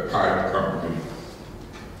that that pipe company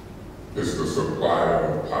is the supplier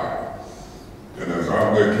of pipe. And as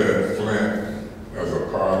I look at Flint as a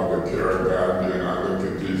part of the Carolina, and I look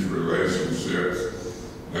at these relationships,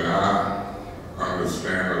 and I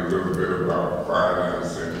understand a little bit about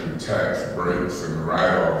financing and tax breaks and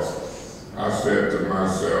write-offs, I said to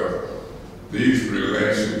myself, these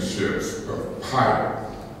relationships of pipe,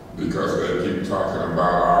 because they keep talking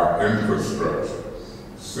about our infrastructure,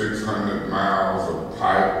 600 miles of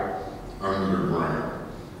pipe underground,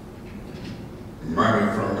 money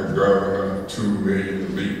from the governor, 2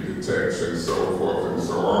 million leak detection, so forth and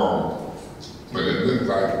so on. But it looked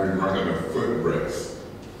like we're running a foot race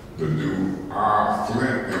to do our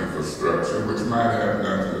Flint infrastructure, which might have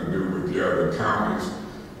nothing to do with the other counties.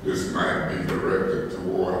 This might be directed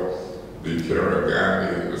toward the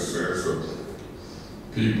Carolina in the sense of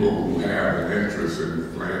people who have an interest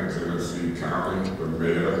in Flint, Genesee County, the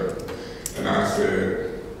mayor. And I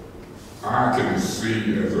said, I can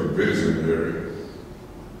see as a visionary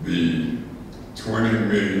the 20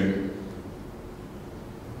 million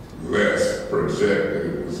less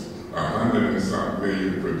projected. It was 100 and some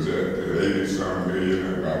million projected, 80 some million,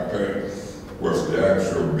 and I think was the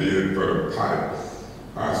actual bid for the pipe.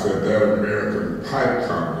 I said that American Pipe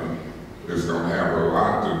Company is going to have a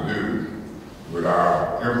lot to do with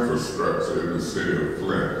our infrastructure in the city of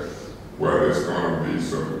Flint, whether it's going to be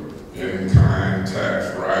some in-kind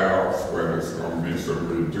tax write-offs, whether it's going to be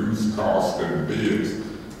some reduced cost in bids,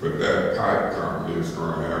 but that pipe company is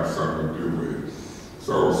going to have something to do with it.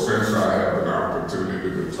 So since I have an opportunity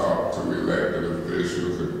to talk to elected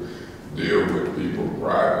officials and deal with people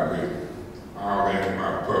privately, I'll end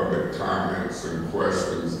my public comments and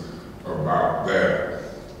questions about that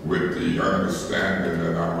with the understanding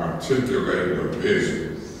that I'm articulating a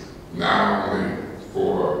vision, not only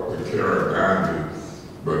for the Carolina,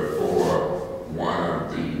 but for one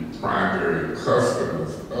of the primary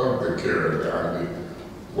customers of the Carolina,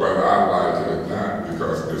 whether I like it or not,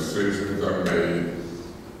 because decisions are made,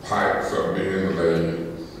 pipes are being laid,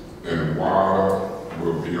 and water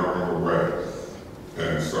will be on the way.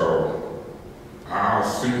 And so I'll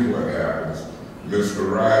see what happens. Mr.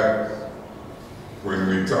 Wright, when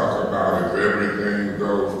we talk about if everything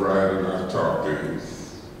goes right, and I talk to you,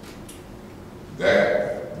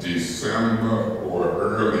 that December or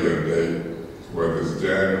earlier date, whether it's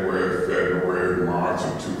January, February, March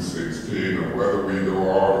of 2016, or whether we go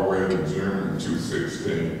all the way to June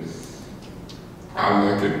 2016, I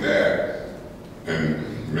look at that,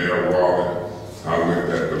 and Mayor Walden, I looked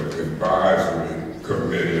at the advisory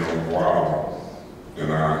committee on water,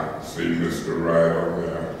 and I see Mr. Wright over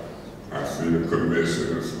there. I see the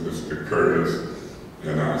commissioners, Mr. Curtis,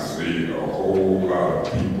 and I see a whole lot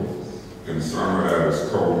of people, and some of that is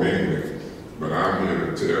co-mingling. But I'm here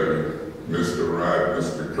to tell you, Mr. Wright,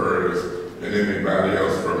 Mr. Curtis, and anybody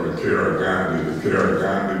else from the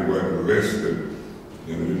Caragandi wasn't listed.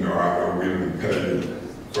 And you know, I know we didn't pay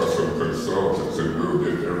for some consultants, and we'll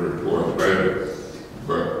get their report later.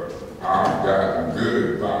 But I've gotten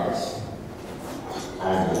good advice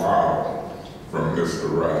on water from Mr.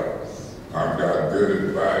 Wright. I've got good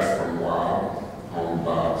advice from water on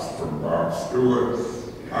Bob Stewart.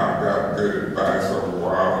 I've got good advice on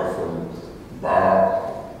water from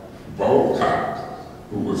Bob Bocock,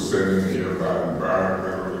 who was sitting here by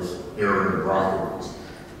environmentalist Aaron Brockovich.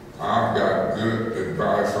 I've got good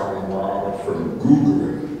advice on water from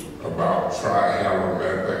Googling about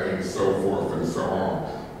trihalomethane and so forth and so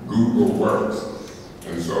on. Google works.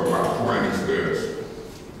 And so my point is this: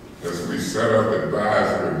 as we set up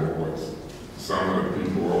advisory boards, some of the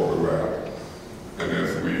people overlap, and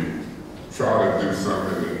as we try to do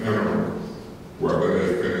something in the interim, whether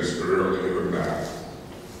they finished early or not,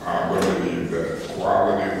 I believe that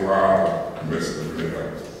quality water, Mr.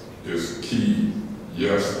 Mayor, is key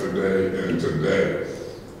yesterday and today,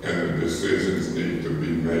 and the decisions need to be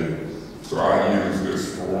made. So I use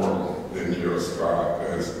this forum in your spot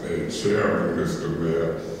as a chairman, Mr.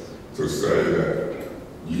 Mayor, to say that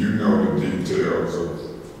you know the details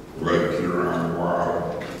of Lake Huron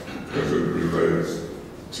water as it relates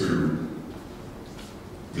to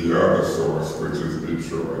the other source, which is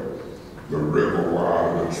Detroit. The river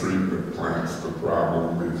water, the treatment plants, the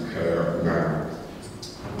problem we have now,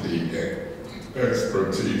 the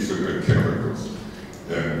expertise in the chemicals.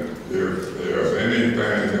 And if there's anything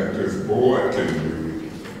that this board can do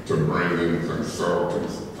to bring in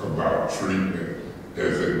consultants about treatment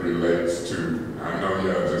as it relates to, I know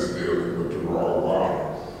y'all just dealing with the raw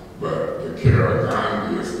water, but the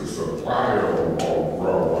Caragandi is the supplier of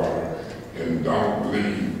raw water, and don't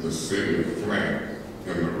leave the city of Flint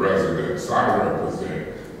and the residents I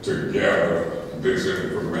represent to gather this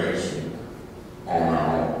information on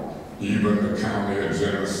our own. Even the county of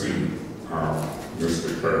Genesee,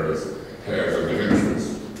 Mr. Curtis, has an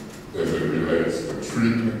interest as it relates to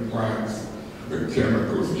treatment plants, the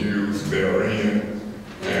chemicals used therein,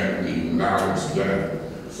 and the knowledge gained.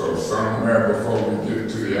 So somewhere before we get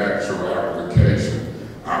to the actual application,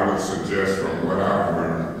 I would suggest from what I've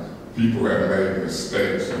learned, people have made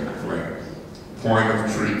mistakes in Flint. Point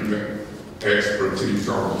of treatment, expertise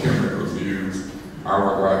on chemicals used. I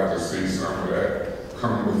would like to see some of that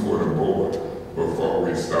come before the board before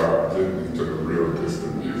we start getting into the real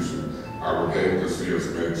distribution. I would hate to see us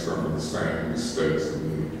make some of the same mistakes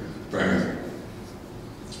again. Thank you.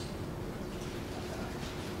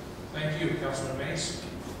 Thank you, Councilman Mace.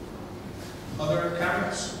 Other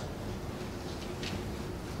comments?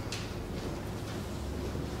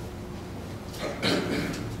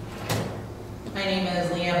 My name is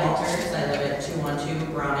Leanne Walters. I live at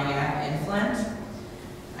 212 Browning Ave in Flint.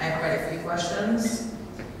 I have quite a few questions.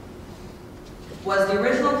 Was the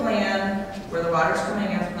original plan where the water's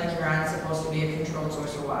coming in from Lake Huron supposed to be a controlled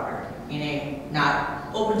source of water, meaning not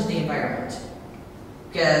open to the environment?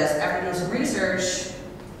 Because after doing some research,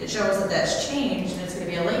 it shows that that's changed and it's going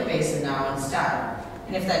to be a lake basin now instead.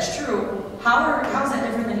 And if that's true, how is that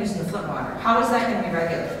different than using the Flint water? How is that going to be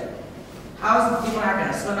regulated? How is people not going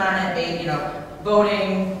to swim on it, bathe,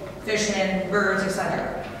 boating, fishing, birds,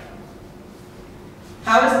 etc.?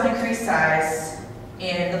 How is the decreased size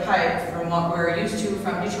in the pipe from what we're used to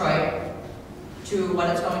from Detroit to what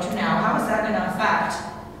it's going to now, how is that going to affect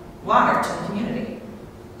water to the community?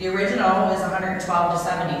 The original is 112 to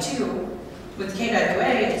 72. With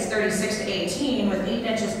KWA, it's 36 to 18, with 8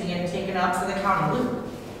 inches being taken up for the county loop.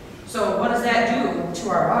 So what does that do to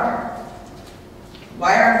our water?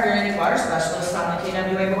 Why aren't there any water specialists on the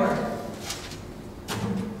KWA board?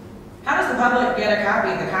 How does the public get a copy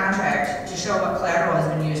of the contract to show what collateral has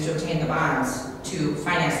been used to obtain the bonds to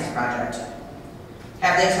finance this project?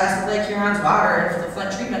 Have they tested Lake Huron's water and the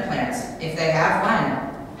Flint treatment plants? If they have,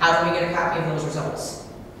 when? How do we get a copy of those results?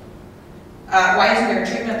 Why isn't there a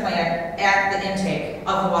treatment plant at the intake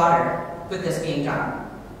of the water with this being done,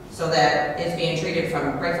 so that it's being treated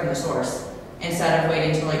right from the source instead of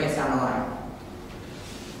waiting until it gets down the line?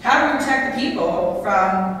 How do we protect the people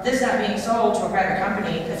from this not being sold to a private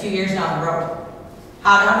company a few years down the road?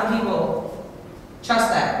 How do people trust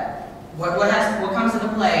that? What comes into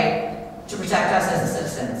play to protect us as the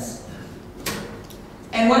citizens?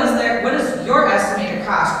 And what is your estimated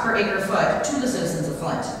cost per acre foot to the citizens of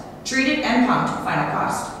Flint? Treated and pumped, final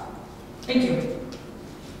cost. Thank you.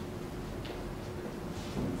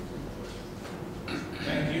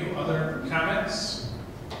 Thank you. Other comments?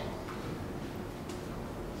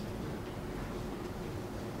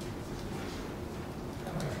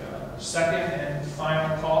 Second and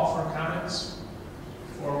final call for comments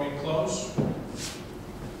before we close.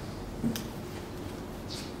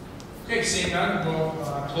 Okay, seeing none, we'll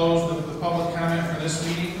close the public comment for this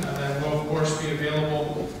meeting, and then we'll of course be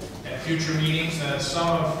available at future meetings. Some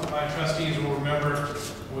of my trustees will remember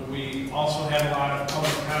we also had a lot of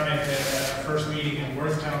public comment at our first meeting in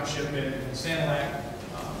Worth Township in Sanilac.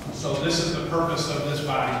 So this is the purpose of this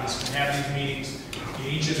body, is to have these meetings in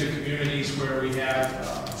each of the communities where we have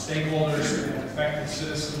stakeholders and affected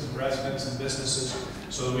citizens, and residents, and businesses,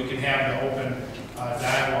 so that we can have the open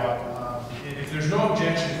dialogue. If there's no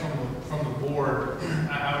objection from the board,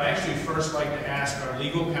 I would actually first like to ask our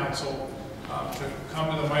legal counsel to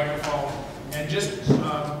come to the microphone and just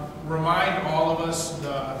remind all of us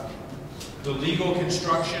the legal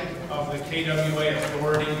construction of the KWA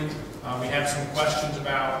authority. We have some questions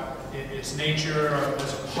about its nature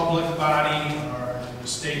as a public body, or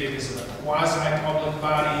stated as a quasi-public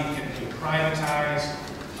body. Can it be privatized?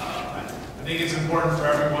 I think it's important for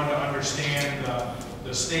everyone to understand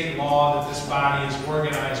the state law that this body is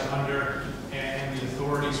organized under and the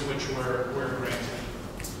authorities which we're granted.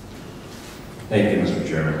 Thank you, Mr.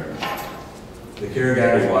 Chairman. The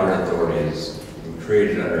Carigati Water Authority is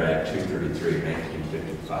created under Act 233,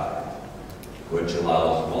 1955, which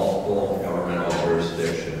allows multiple governmental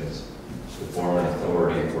jurisdictions to form an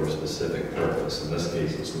authority for a specific purpose. In this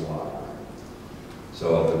case, it's water.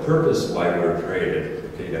 So the purpose why we were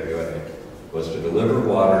created, the KWA, was to deliver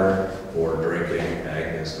water for drinking,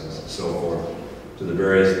 ag business, and so forth, to the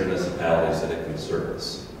various municipalities that it can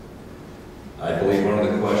service. I believe one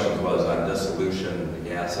of the questions was on dissolution,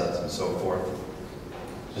 the assets, and so forth.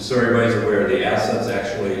 Just so everybody's aware, the assets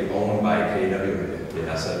actually owned by KWA,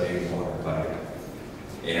 the asset being water company.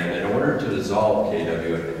 And in order to dissolve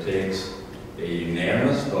KWA, it takes a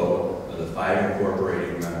unanimous vote of the 5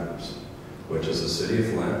 incorporating members, which is the City of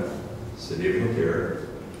Flint, City of Lapeer,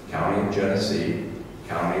 County of Genesee,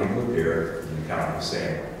 County of Lapeer, and the County of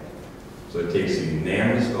Salem. So it takes a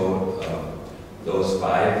unanimous vote of those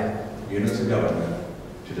 5 units of government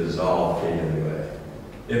to dissolve KWA.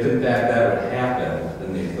 If in fact that would happen,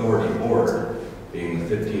 then the authority board, being the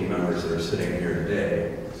 15 members that are sitting here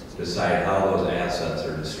today, decide how those assets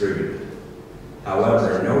are distributed.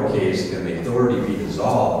 However, in no case can the authority be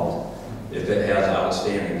dissolved if it has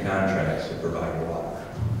outstanding contracts to provide water.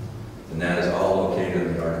 And that is all located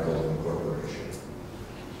in the Articles of Incorporation.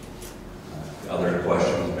 Other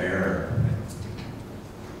questions, Mayor?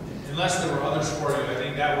 Unless there were others for you, I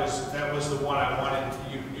think that was the one I wanted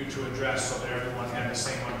you to address, so that everyone had the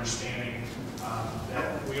same understanding.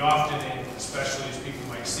 That we often, especially as people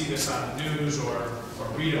might see this on the news or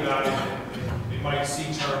read about it, they might see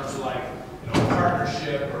terms like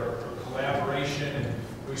partnership or collaboration, and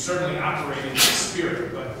we certainly operate in that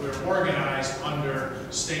spirit, but we're organized under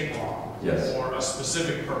state law for a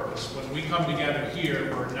specific purpose. When we come together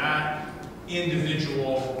here, we're not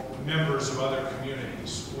individual members of other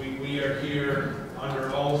communities. We are here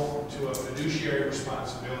under oath to a fiduciary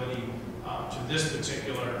responsibility to this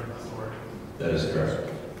particular authority. That is correct.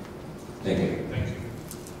 Thank you. Thank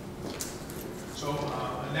you. So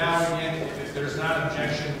now again, if there's not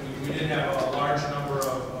objection, we did have a large number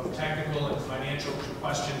of technical and financial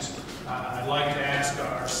questions. I'd like to ask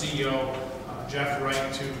our CEO, Jeff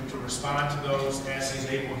Wright, to respond to those as he's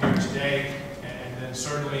able here today. And then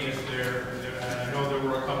certainly if I know there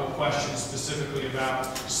were a couple questions specifically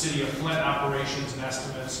about City of Flint operations and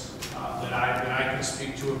estimates that I can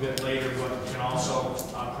speak to a bit later, but can also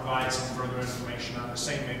provide some further information on. The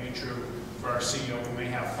same may be true for our CEO, who may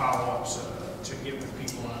have follow-ups to get with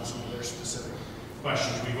people on some of their specific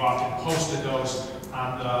questions. We've often posted those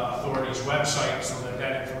on the authority's website so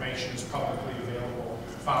that information is publicly available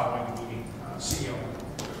following the meeting. CEO.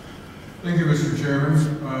 Thank you, Mr. Chairman.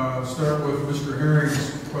 Start with Mr.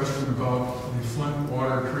 Herring's question about the Flint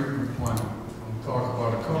water treatment plant. I'll talk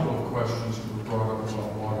about a couple of questions that were brought up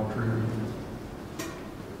about water treatment.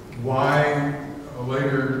 Why,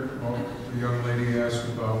 the young lady asked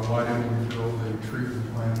about why didn't we build a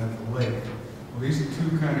treatment plant at the lake? Well, these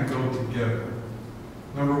two kind of go together.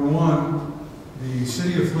 Number one, the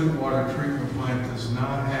City of Flint water treatment plant does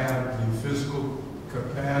not have the physical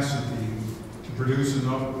capacity to produce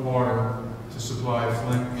enough water to supply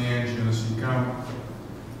Flint and Genesee County.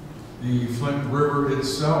 The Flint River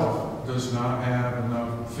itself does not have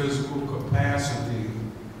enough physical capacity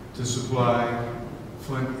to supply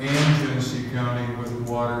Flint and Genesee County with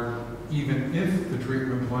water, even if the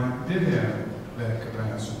treatment plant did have that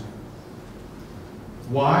capacity.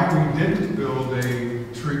 Why we didn't build a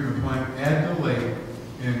treatment plant at the lake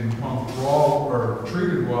and pump raw or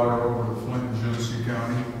treated water over to Flint and Genesee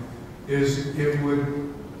County is it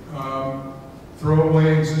would throw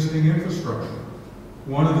away existing infrastructure.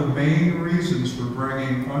 One of the main reasons for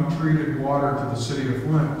bringing untreated water to the city of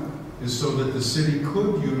Flint is so that the city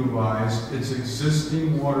could utilize its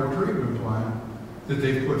existing water treatment plant that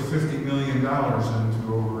they've put $50 million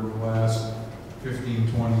into over the last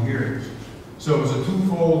 15, 20 years. So it was a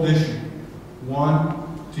twofold issue. One,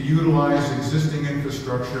 to utilize existing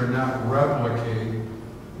infrastructure and not replicate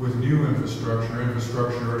with new infrastructure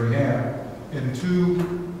already have. And two,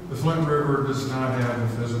 the Flint River does not have the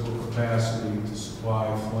physical capacity to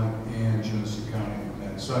supply Flint and Genesee County from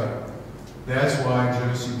that site. That's why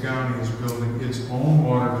Genesee County is building its own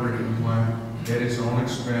water treatment plant at its own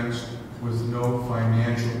expense with no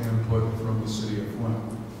financial input from the city of Flint.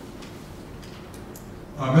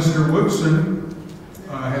 Mr. Woodson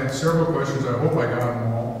had several questions. I hope I got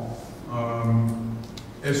them all.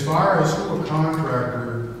 As far as who a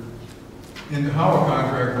contractor and how a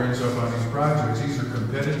contractor ends up on these projects, these are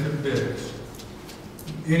competitive bids.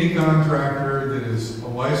 Any contractor that is a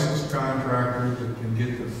licensed contractor that can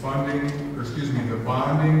get the funding, or excuse me, the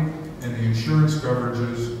bonding and the insurance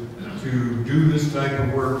coverages to do this type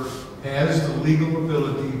of work has the legal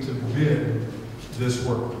ability to bid this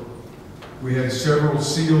work. We had several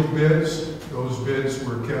sealed bids. Those bids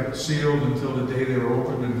were kept sealed until the day they were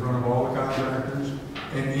opened in front of all the contractors.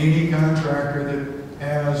 And any contractor that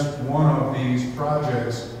has one of these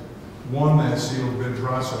projects won that sealed bid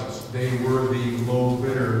process. They were the low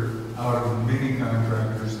bidder out of many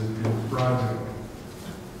contractors that did the project.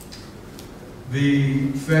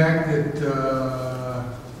 The fact that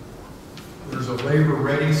there's a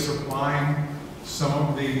labor-ready supplying some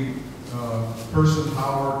of the person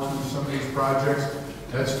power to some of these projects,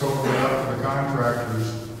 that's totally up to the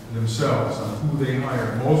contractors themselves on who they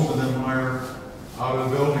hire. Most of them hire out of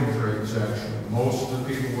the building trades, actually. Most of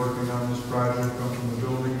the people working on this project come from the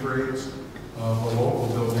building trades, the local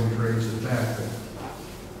building trades at that.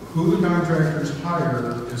 Who the contractors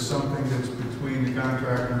hire is something that's between the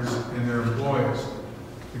contractors and their employees.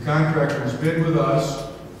 The contractors bid with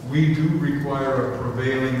us. We do require a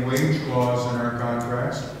prevailing wage clause in our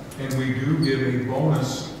contracts, and we do give a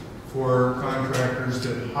bonus for contractors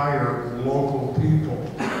that hire local people.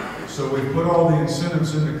 So we put all the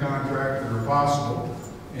incentives in the contract that are possible,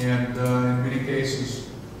 and in many cases,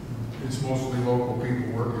 it's mostly local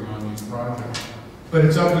people working on these projects. But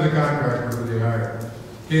it's up to the contractor who they hire.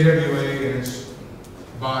 KWA and its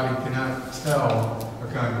body cannot tell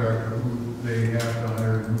a contractor who they have to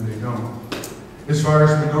hire and who they don't. As far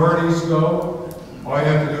as minorities go, all you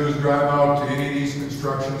have to do is drive out to any of these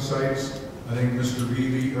construction sites. I think Mr.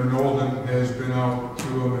 Nolden has been out to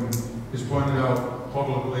them and has pointed out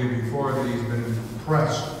publicly before that he's been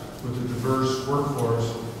impressed with the diverse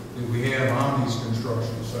workforce that we have on these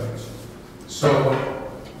construction sites. So,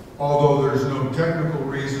 although there's no technical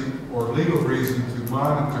reason or legal reason to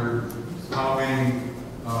monitor how many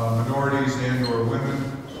minorities and or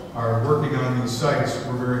women are working on these sites,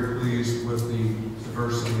 we're very pleased with the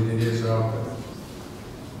diversity that is out there.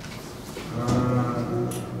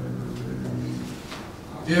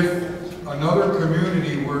 If another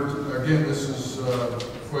community were to, again, this is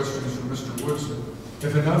questions from Mr. Woodson,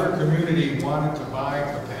 if another community wanted to buy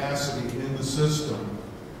capacity in the system,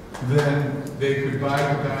 then they could buy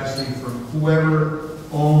capacity from whoever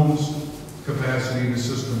owns capacity in the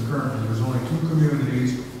system currently. There's only 2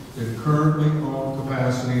 communities that currently own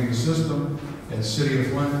capacity in the system, at City of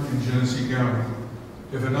Flint and Genesee County.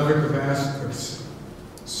 If another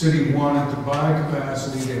city wanted to buy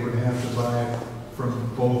capacity, they would have to buy it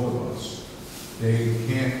from both of us. They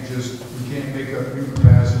can't just, we can't make up new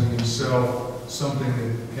capacity and sell something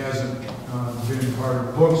that hasn't been part of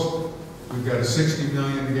the books. We've got a 60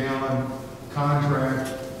 million gallon contract,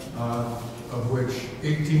 of which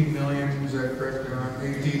 18 million, is that correct?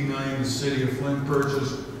 18 million the City of Flint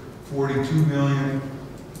purchased, 42 million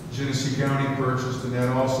Genesee County purchased, and that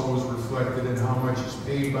also was reflected in how much is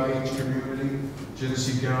paid by each community.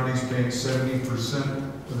 Genesee County is paying 70%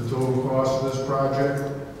 of the total cost of this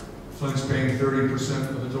project. Flint's paying 30%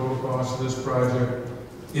 of the total cost of this project.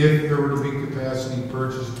 If there were to be capacity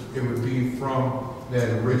purchased, it would be from that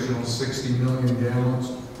original 60 million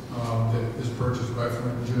gallons that is purchased by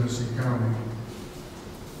Flint and Genesee County.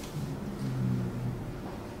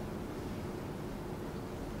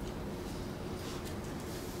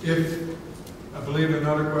 If, I believe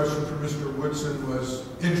another question for Mr. Woodson was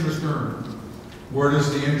interest earned. Where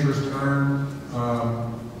does the interest earned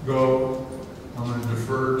go? I'm going to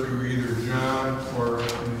defer to either John or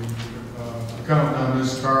the accountant on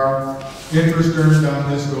this, Carl. Interest earned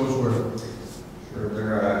on this goes where? Sure,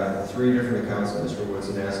 there are 3 different accounts that Mr.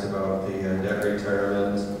 Woodson asked about. The debt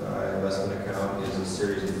retirement investment account is a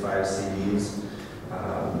series of 5 CDs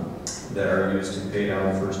that are used to pay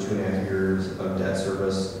down the first 2.5 years of debt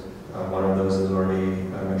service. One of those has already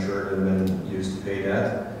matured and been used to pay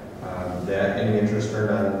debt. That any interest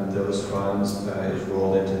earned on those funds is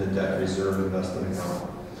rolled into the debt reserve investment account.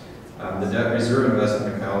 The debt reserve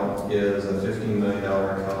investment account is a $15 million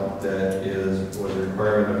account that is for the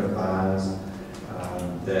requirement of the bonds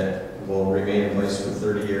that will remain in place for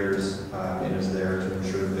 30 years and is there to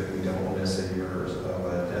ensure that we don't miss a year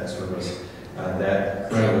of debt service. That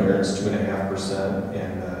currently earns 2.5%,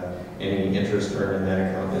 and any interest earned in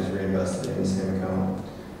that account is reinvested in the same account.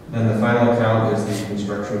 And the final account is the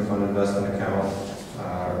construction fund investment account.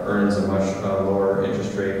 Earns a much lower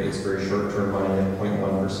interest rate. It's very short-term money at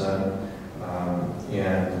 0.1%,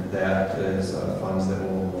 and that is funds that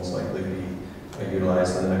will most likely be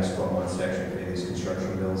utilized in the next 12 months to actually pay these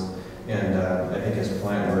construction bills. And I think as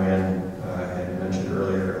Plant Moran had mentioned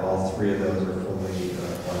earlier, all 3 of those are fully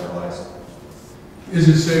collateralized. Is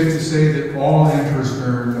it safe to say that all interest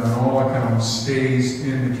earned on all accounts stays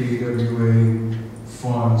in the KWA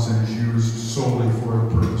funds and is used solely for the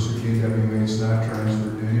purpose of KWA? It's not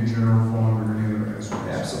transferred to any general fund or any other aspect?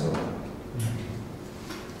 Absolutely.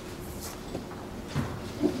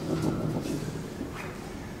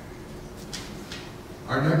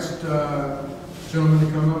 Our next gentleman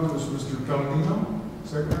to come up was Mr. Palladino.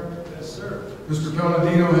 Is that correct? Yes, sir. Mr.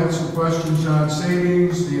 Palladino had some questions on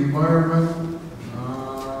savings, the environment,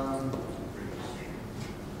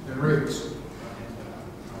 and rates.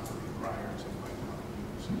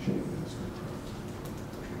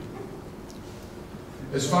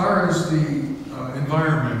 As far as the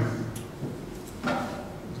environment,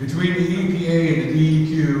 between the EPA and the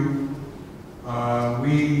DEQ,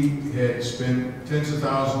 we had spent tens of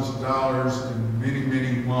thousands of dollars in many,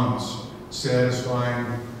 many months satisfying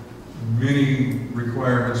many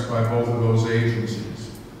requirements by both of those agencies.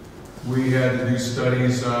 We had to do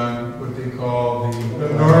studies on what they call the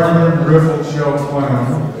Northern Riffle Shelf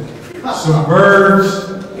Clam, some birds,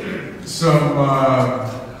 some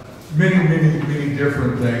many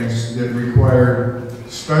different things that required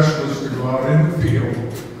specialists to go out in the field.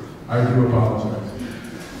 I do apologize.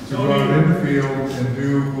 To go out in the field and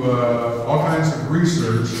do all kinds of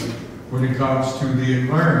research when it comes to the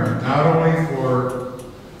environment, not only for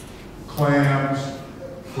clams,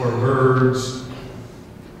 for birds,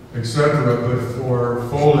 etc., but for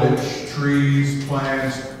foliage, trees,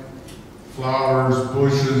 plants, flowers,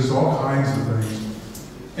 bushes, all kinds of things.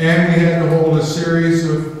 And we had to hold a series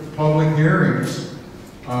of public hearings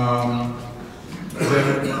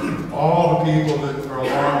that all the people that are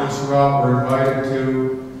along this route were invited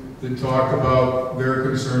to, that talked about their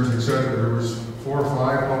concerns, etc. There was 4 or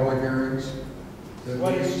 5 public hearings.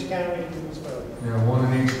 One in each county and municipality. Yeah,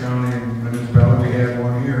 one in each county and municipality. We had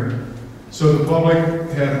one here. So the public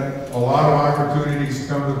had a lot of opportunities to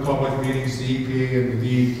come to the public meetings. The EPA and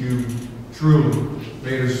the DEQ truly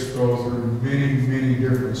made us go through many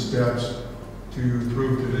different steps to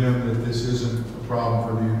prove to them that this isn't a problem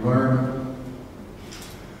for the environment.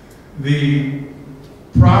 The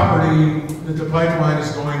property that the pipeline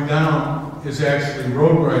is going down is actually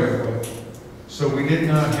road right-of-way. So we did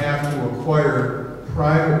not have to acquire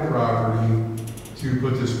private property to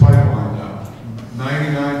put this pipeline down.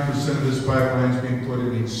 99% of this pipeline is being put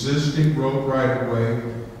in existing road right-of-way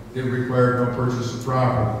that required no purchase of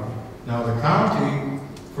property. Now the county,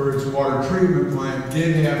 for its water treatment plant,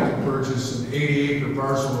 did have to purchase an 80-acre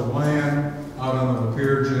parcel of land out on the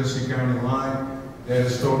Lapeer, Genesee County line. That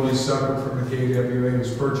is totally separate from the KWA. It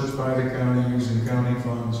was purchased by the county using county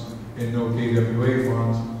funds and no KWA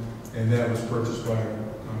funds, and that was purchased by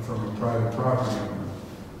from a private property owner.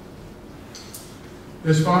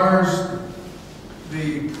 As far as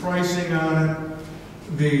the pricing on it,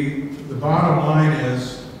 the bottom line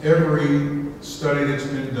is every study that's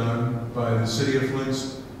been done by the City of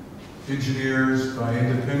Flint's engineers, by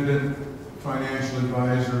independent financial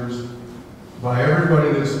advisors, by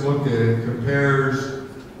everybody that's looked at it, compares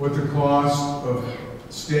what the cost of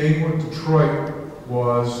staying with Detroit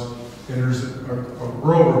was. And there's a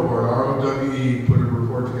rural report, ROWE put a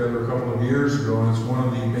report together a couple of years ago, and it's one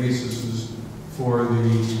of the bases for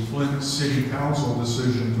the Flint City Council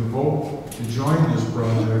decision to vote to join this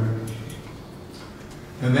project.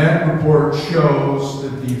 And that report shows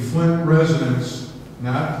that the Flint residents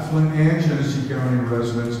not Flint and Genesee County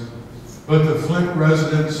residents, but the Flint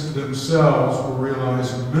residents themselves will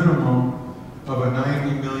realize a minimum of a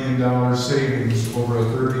 $90 million savings over a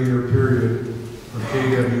 30-year period from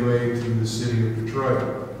KWA to the city of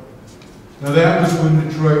Detroit. Now that was when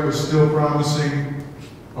Detroit was still promising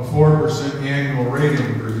a 4% annual rate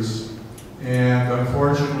increase, and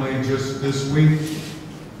unfortunately just this week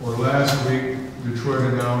or last week,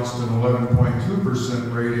 Detroit announced an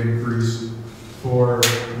 11.2% rate increase for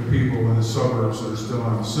the people in the suburbs that are still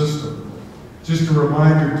on the system. Just a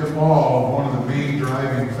reminder to all, one of the main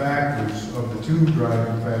driving factors of the two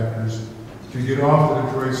driving factors to get off the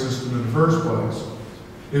Detroit system in the first place,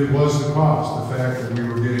 it was the cost, the fact that we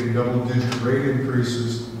were getting double-digit rate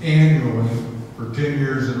increases annually for 10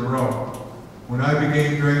 years in a row. When I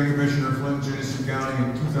became Drain Commissioner of Flint, Genesee County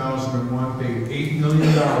in 2001, paid $8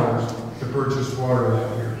 million to purchase water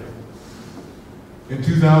that year. In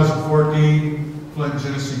 2014, Flint,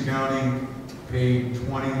 Genesee County paid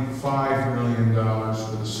 $25 million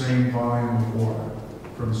for the same volume of water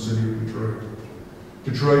from the city of Detroit.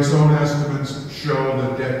 Detroit's own estimates show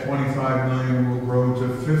that that $25 million will grow to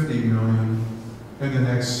 $50 million in the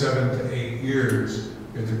next 7 to 8 years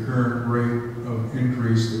at the current rate of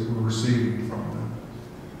increase that we're receiving from them.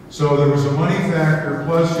 So there was a money factor,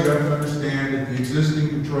 plus you have to understand that the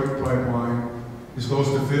existing Detroit pipeline is close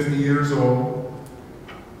to 50 years old.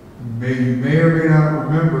 You may or may not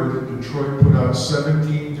remember that Detroit put out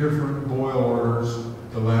 17 different boil orders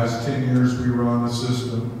the last 10 years we were on the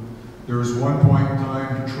system. There was one point in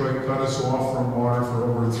time Detroit cut us off from water for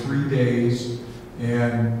over 3 days,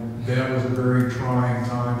 and that was a very trying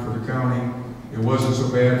time for the county. It wasn't so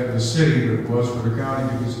bad for the city, but it was for the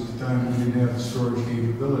county because at the time we didn't have the storage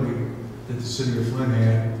capability that the city of Flint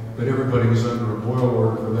had, but everybody was under a boil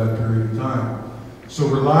order for that period of time. So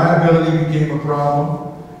reliability became a problem.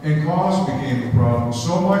 And cost became a problem,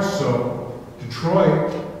 so much so,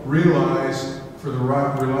 Detroit realized for the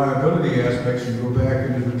reliability aspects, you go back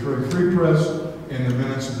into the Detroit Free Press and the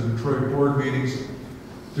minutes of the Detroit board meetings,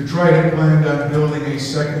 Detroit had planned on building a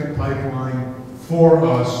second pipeline for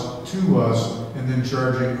us, to us, and then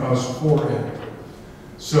charging us for it.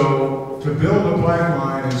 So to build a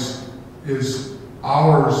pipeline is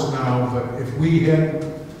ours now, but if we had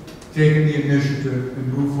taken the initiative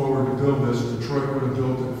and moved forward to build this, Detroit would have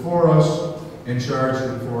built it for us and charged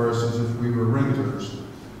it for us as if we were renters.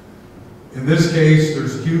 In this case,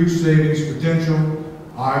 there's huge savings potential.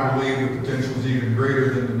 I believe the potential is even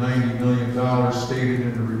greater than the $90 million stated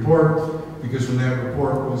in the report, because when that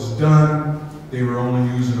report was done, they were only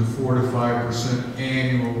using a 4 to 5%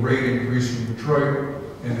 annual rate increase from Detroit,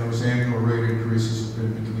 and those annual rate increases have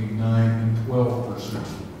been between 9 and 12%.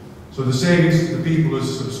 So the savings to the people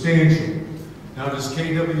is substantial. Now, does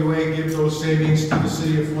KWA give those savings to the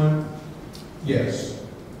city of Flint? Yes.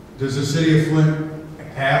 Does the city of Flint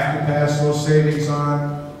have to pass those savings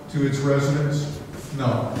on to its residents?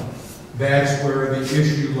 No. That's where the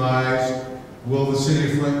issue lies. Will the city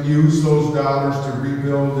of Flint use those dollars to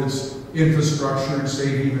rebuild its infrastructure and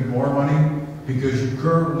save even more money? Because you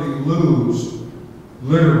currently lose,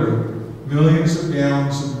 literally, millions of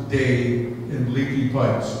gallons a day in leaky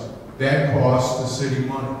pipes. That costs the city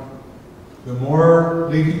money. The more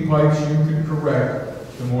leaky pipes you can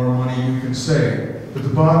correct, the more money you can save. But the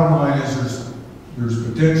bottom line is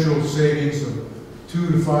there's potential savings of $2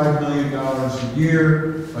 to $5 million a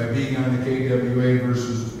year by being on the KWA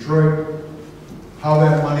versus Detroit. How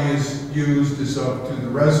that money is used is up to the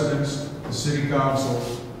residents, the city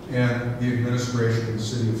council, and the administration of the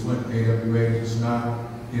city of Flint. KWA does not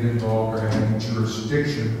get involved or have any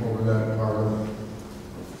jurisdiction over that part of it.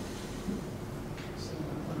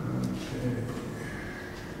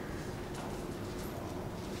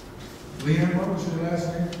 Leanne, what was your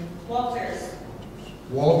last name? Walters.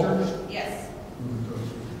 Walters? Yes.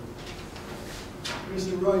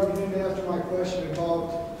 Mr. Wright, you didn't answer my question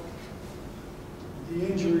about the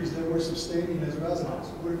injuries that we're sustaining as residents.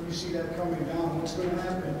 What if you see that coming down? What's going to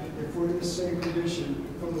happen if we're in the same condition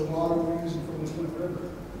from the water we're using from the Flint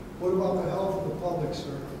River? What about the health of the public,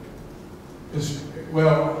 sir?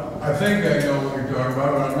 Well, I think I know what you're talking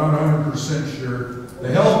about, but I'm not 100% sure.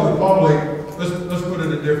 The health of the public, let's put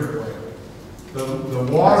it a different way. The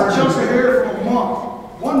water... That's a chunk of hair from a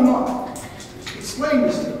month. 1 month. Explain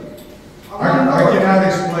this to me. I cannot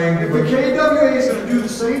explain... If the KWA is going to do the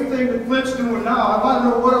same thing that Flint's doing now, I want to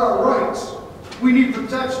know what are our rights. We need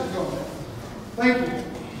protection from them. Thank you.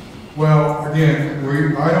 Well, again,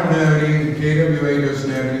 I don't have any, the KWA doesn't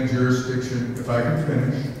have any jurisdiction, if I can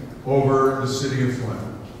finish, over the city of Flint.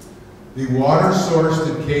 The water source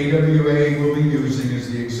that KWA will be using is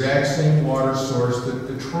the exact same water source that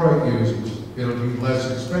Detroit uses. It'll be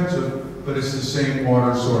less expensive, but it's the same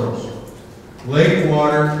water source. Lake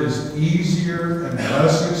water is easier and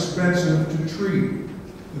less expensive to treat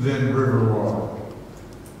than river water.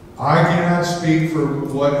 I cannot speak for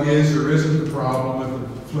what is or isn't the problem with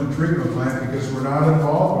the Flint treatment plant because we're not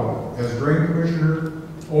involved with it. As drain commissioner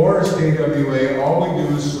or as KWA, all we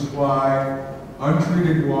do is supply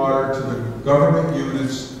untreated water to the government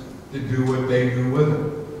units to do what they do with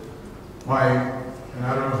it. And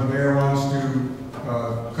I don't know if the mayor wants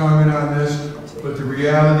to comment on this, but the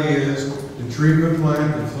reality is the treatment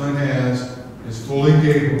plant that Flint has is fully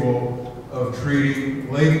capable of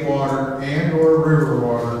treating lake water and or river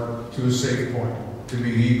water to a safe point to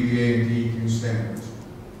meet EPA and DEQ standards.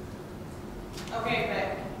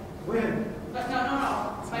 Okay, When? but no.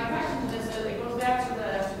 My question is, it goes back to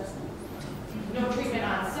the no treatment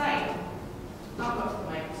on site. I'll go to the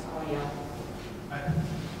mic, so yeah.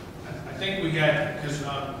 I think we had, because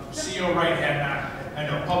CO Wright had not, I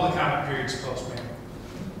know, public comment period's close, ma'am.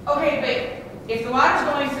 Okay, but if the water's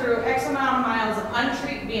going through X amount of miles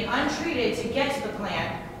of being untreated to get to the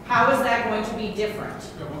plant, how is that going to be different?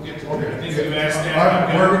 Yeah, we'll get to Okay. that. I think you've asked that.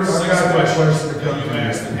 I've got Six that questions question to that come you've to.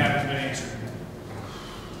 asked and haven't been answered.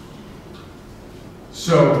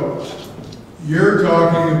 So, you're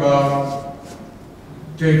talking about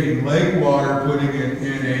taking lake water, putting it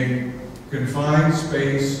in a confined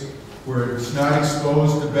space where it's not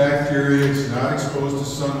exposed to bacteria, it's not exposed to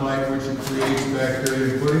sunlight, which it creates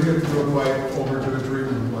bacteria, putting it through a pipe over to a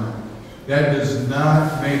treatment plant. That does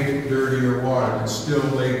not make it dirtier water. It's still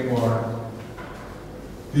lake water.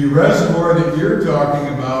 The reservoir that you're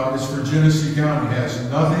talking about is for Genesee County. It has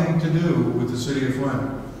nothing to do with the city of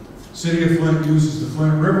Flint. City of Flint uses the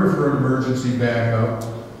Flint River for emergency backup.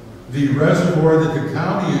 The reservoir that the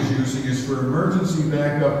county is using is for emergency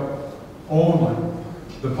backup only.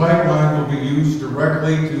 The pipeline will be used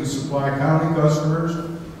directly to supply county customers.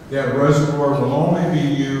 That reservoir will only be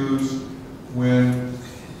used when,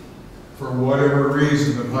 for whatever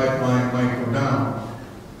reason, the pipeline might go down.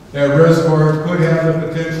 That reservoir could have the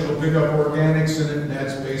potential to pick up organics in it, and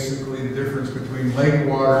that's basically the difference between lake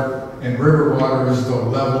water and river water is the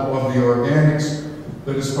level of the organics.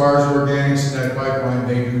 But as far as organics in that pipeline,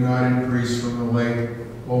 they do not increase from the lake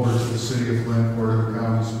over to the city of Flint or to the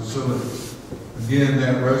county's facility. Again,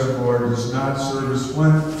 that reservoir does not service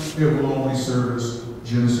Flint, it will only service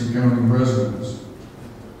Genesee County residents.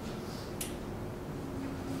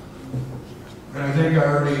 And I think I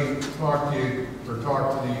already talked to the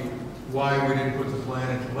why we didn't put the plant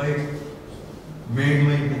at the lake.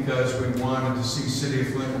 Mainly because we wanted to see City of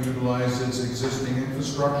Flint utilize its existing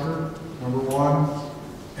infrastructure, number one.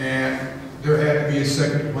 And there had to be a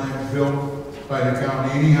second plant built by the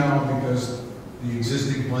county anyhow because the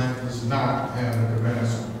existing plant does not have the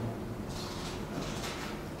capacity.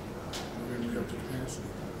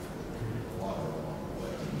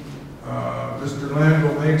 Mr.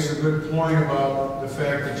 Landville makes a good point about the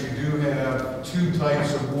fact that you do have two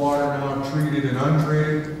types of water now, treated and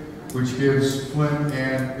untreated, which gives Flint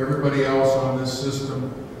and everybody else on this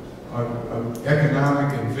system an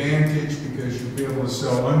economic advantage because you'll be able to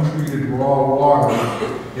sell untreated raw water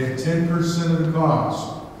at 10% of the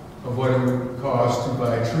cost of what it would cost to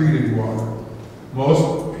buy treated water.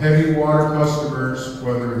 Most heavy water customers,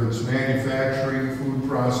 whether it's manufacturing, food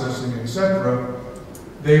processing, etc.,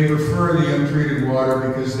 they prefer the untreated water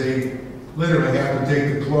because they literally have to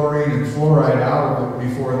take the chlorine and fluoride out of it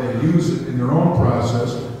before they use it in their own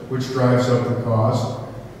process, which drives up the cost.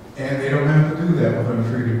 And they don't have to do that with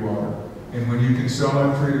untreated water. And when you can sell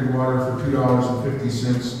untreated water for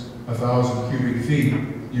 $2.50 a 1,000 cubic feet,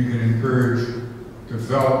 you can encourage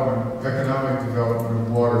development, economic development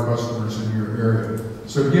of water customers in your area.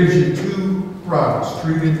 So it gives you two products,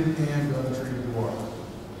 treated and untreated water.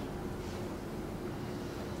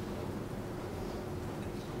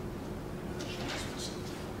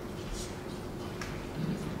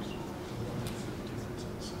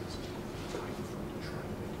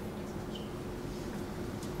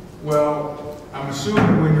 Well, I'm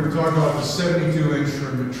assuming when you're talking about the 72-inch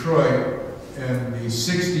from Detroit and the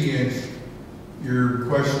 60-inch, you're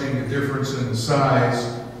questioning the difference in the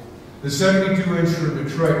size. The 72-inch from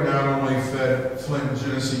Detroit not only fed Flint and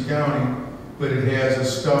Genesee County, but it has a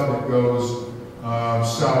stub that goes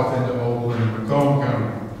south into Oakland and Macomb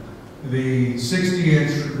County. The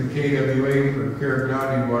 60-inch from the KWA or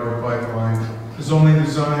Carignan water pipeline is only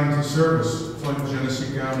designed to service Flint and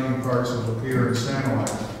Genesee County and parts of Lapeer and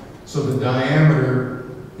Sanilac. So the diameter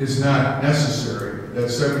is not necessary. That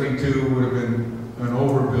 72 would have been an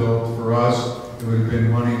overbuild for us. It would have been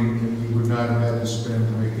money that we would not have had to spend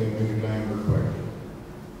to make that big a diameter pipe.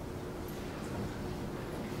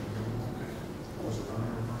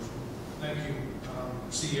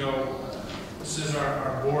 is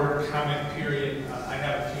our board comment period. I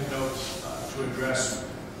have a few notes to address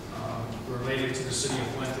related to the city of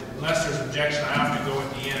Flint. Unless there's objection, I have to go at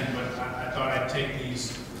the end, but I thought I'd take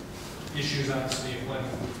these issues on the city of Flint,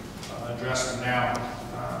 address them now.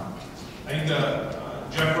 I think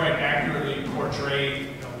Jeff Wright accurately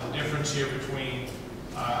portrayed the difference here between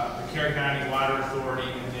the Carroll County Water Authority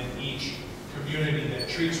and then each community that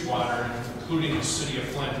treats water, including the city of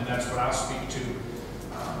Flint, and that's what I'll speak to.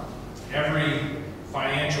 Every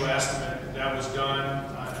financial estimate that was done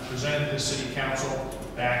and presented to the city council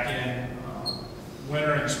back in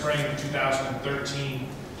winter and spring of 2013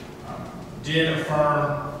 did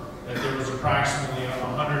affirm that there was approximately a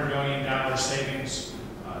 $100 million savings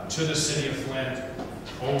to the city of Flint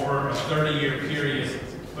over a 30-year period.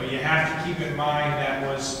 But you have to keep in mind that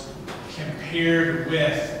was compared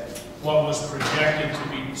with what was projected to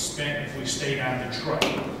be spent if we stayed on Detroit.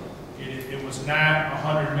 It was not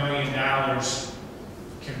 $100 million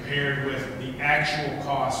compared with the actual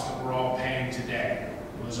cost that we're all paying today.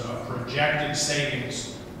 It was a projected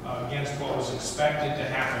savings against what was expected to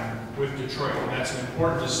happen with Detroit. And that's an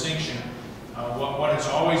important distinction. What has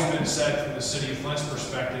always been said from the city of Flint's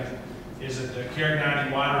perspective is that the Carroll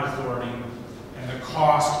County Water Authority and the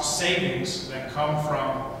cost savings that come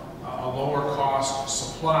from a lower cost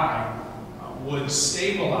supply would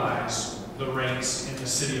stabilize the rates in the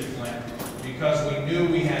city of Flint, because we knew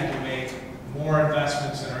we had to make more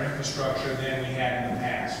investments in our infrastructure than we had in the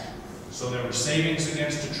past. So there were savings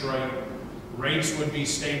against Detroit, rates would be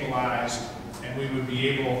stabilized, and we would be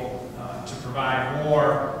able to provide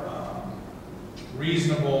more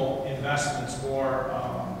reasonable investments, more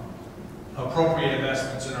appropriate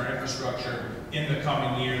investments in our infrastructure in the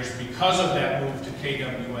coming years because of that move to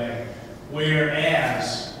KWA.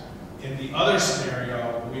 Whereas in the other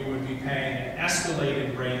scenario, we would be paying an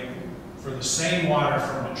escalated rate for the same water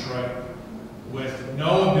from Detroit with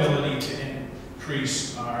no ability to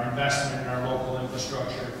increase our investment in our local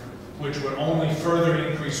infrastructure, which would only further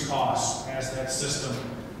increase costs as that system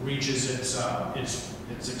reaches its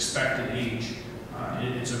expected age.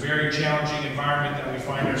 It's a very challenging environment that we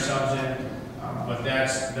find ourselves in, but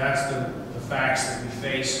that's the facts that we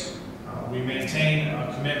face. We maintain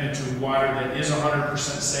a commitment to water that is 100%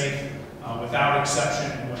 safe, without exception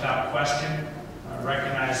and without question.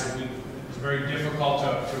 Recognize that it's very difficult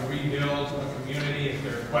to rebuild a community if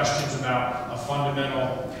there are questions about a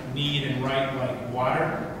fundamental need and right like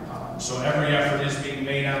water. So every effort is being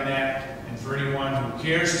made on that. And for anyone who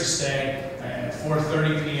cares to stay, at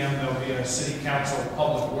 4:30 p.m. there'll be a City Council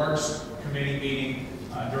Public Works Committee meeting,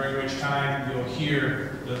 during which time you'll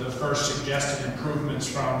hear the first suggested improvements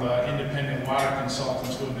from the independent water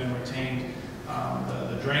consultants who have been retained.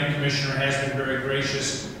 The Drain Commissioner has been very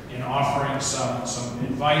gracious in offering some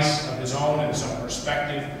advice of his own and some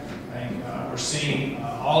perspective. I think we're seeing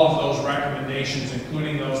all of those recommendations,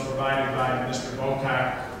 including those provided by Mr.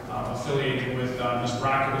 Bocock, affiliated with Ms.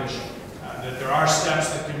 Brockovich, that there are steps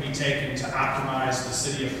that can be taken to optimize the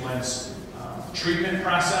City of Flint's treatment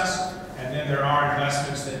process, and then there are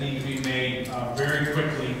investments that need to be made very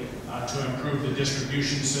quickly to improve the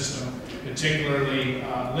distribution system, particularly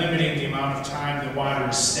limiting the amount of time that water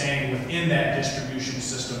is staying within that distribution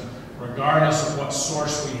system, regardless of what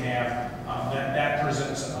source we have. That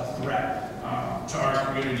presents a threat to our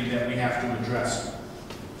community that we have to address.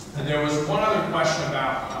 And there was one other question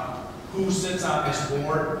about who sits on this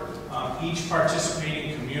board. Each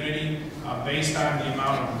participating community, based on the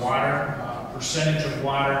amount of water, percentage of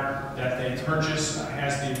water that they purchase,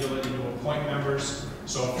 has the ability to appoint members.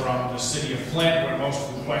 So from the city of Flint, where most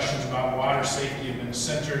of the questions about water safety have been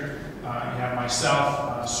centered, you have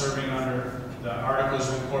myself serving under the Articles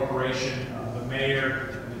of Incorporation, the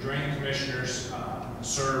mayor, and the drain commissioners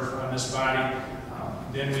serve on this body.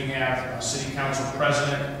 Then we have City Council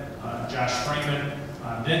President Josh Freeman,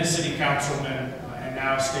 then City Councilman and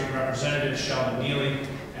now State Representative Sheldon Neely,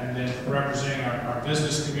 and then representing our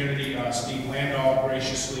business community, Steve Landau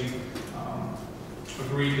graciously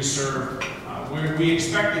agreed to serve. We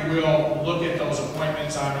expect that we'll look at those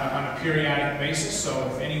appointments on a periodic basis, so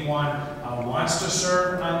if anyone wants to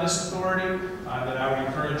serve on this authority, then I would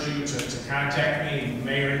encourage you to contact me,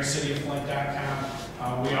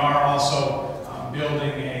 mayor@cityoflint.com. We are also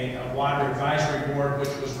building a water advisory board,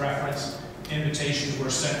 which was referenced. Invitations were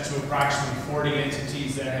sent to approximately 40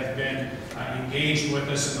 entities that have been engaged with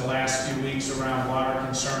us in the last few weeks around water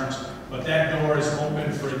concerns. But that door is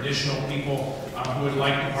open for additional people who would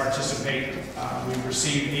like to participate. We've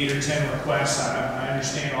received 8 or 10 requests. I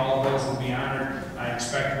understand all of those will be honored. I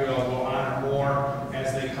expect we'll honor more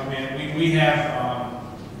as they come in. We have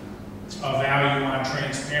a value on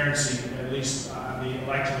transparency, at least the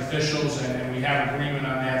elected officials, and we have agreement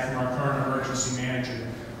on that from our current emergency manager.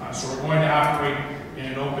 So we're going to operate in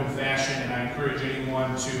an open fashion, and I encourage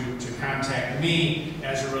anyone to contact me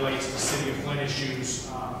as it relates to City of Flint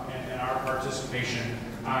issues and our participation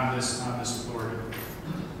on this authority.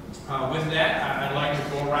 With that, I'd like to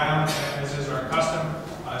go around, as is our custom.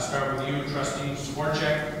 Start with you, Trustee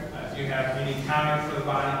Swarchek. If you have any comment for the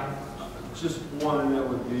body. Just one, and that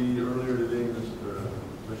would be earlier today,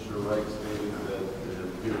 Mr. Wright stated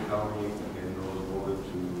that Peter County and those voted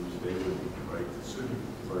to stay with Wright City,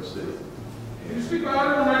 our city. Can you speak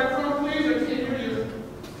louder on the microphone, please? I can't hear you.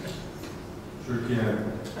 Sure can.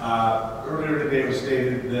 Earlier today it was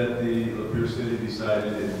stated that the Lapeer City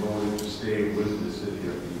decided and voted to stay with the city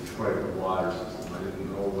of Detroit water system. I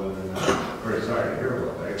didn't know whether or not, very sorry to hear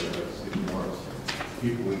about that, because I'd like to see more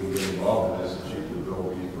people we can get involved in this, and she could go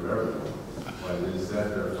be for everyone. But is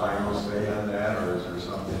that their final say on that, or is there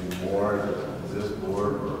something more that this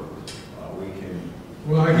board or we can?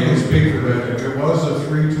 Well, I can't speak for that. It was a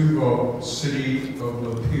 3-2 vote, City of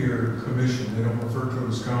Lapeer Commission. They don't refer to it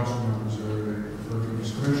as council members, or they refer to it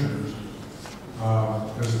as commissioners.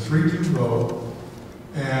 There's a 3-2 vote,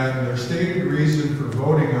 and their stated reason for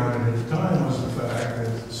voting on it at the time was the fact that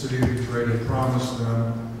the City of Detroit had promised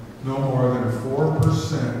them no more than a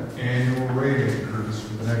 4% annual rate increase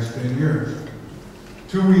for the next 10 years.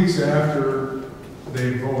 2 weeks after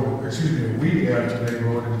they voted, excuse me, a week after they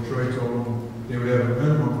voted, Detroit told them they would have a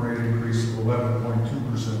minimum rate increase of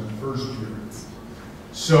 11.2% the first year.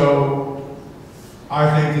 So I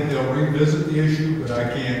think that they'll revisit the issue, but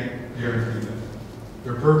I can't guarantee that.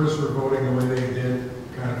 Their purpose for voting the way they did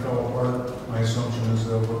kind of fell apart. My assumption is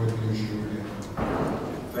they'll look at the issue again.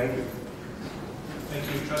 Thank you. Thank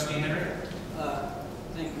you, Trustee Henry.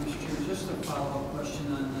 Thank you, Mr. Chairman. Just a follow-up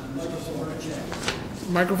question on Mr. Severchek.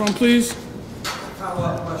 Microphone, please.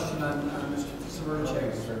 Follow-up question on Mr.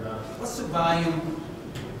 Severchek. What's the volume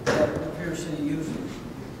that Lapeer City uses?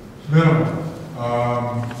 Minimum.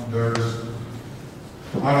 There's,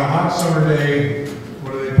 on a hot summer day,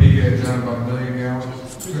 what do they peak at, John, about 1 million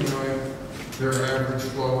gallons? 2 million. Their average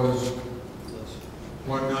flow is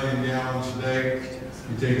 1 million gallons a day.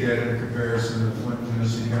 You take that in comparison to Flint,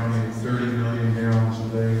 Genesee County, 30 million gallons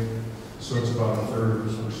a day. So it's about a third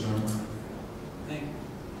of a percent. Thank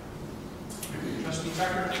you. Trustee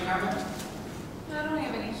Tucker, any comment? No, I don't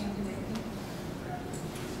have anything today.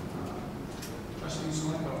 Trustee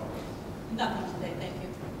Zelenko. Nothing today, thank you.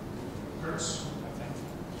 Kurtz? Nothing.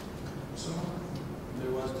 So,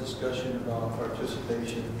 There was discussion about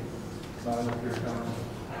participation by Lapeer County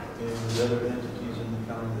and the other entities in the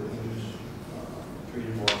county that use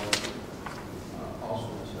treated water also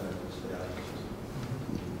decided to stay out of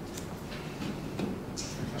the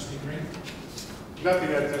system. Trustee Green? Nothing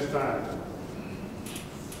at this time.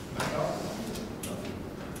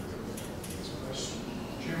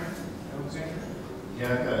 Chairman Alexander?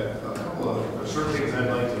 Yeah, I've got a couple of short things I'd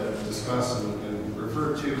like to discuss and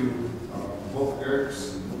refer to both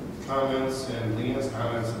Eric's comments and Leanne's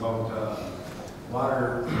comments about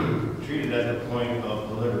water treated at the point of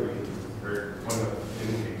delivery or point of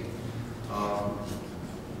intake.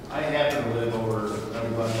 I happen to live over,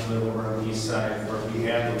 I'm about to live over on the east side where we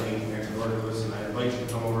have the lake next door to us, and I invite you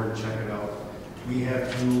to come over and check it out. We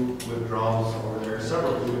have 2 withdrawals over there,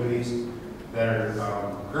 several communities that are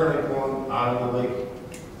currently pulling out of the lake.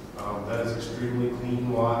 That is extremely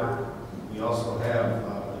clean water. We also have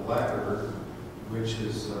the Black River, which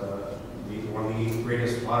is one of the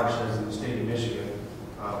greatest watersheds in the state of Michigan.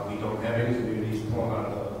 We don't have any communities pulling out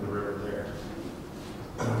of the river there.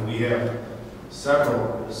 We have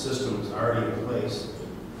several systems already in place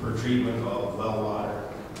for treatment of well water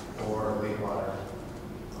or lake water,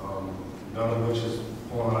 none of which is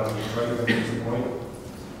pulling out of Detroit at this point.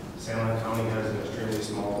 San Juan County has an extremely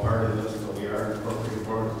small part of this, but we are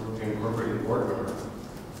incorporated board member.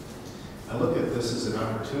 I look at this as an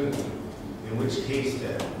opportunity, in which case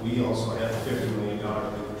that we also have $50 million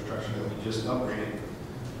of infrastructure that we just upgraded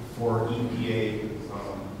for EPA,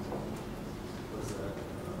 what's that?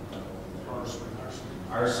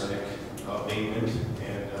 Arsenic abatement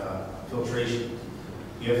and filtration.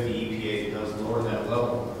 If the EPA does lower that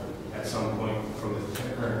level at some point from the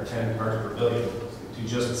current 10 parts per billion to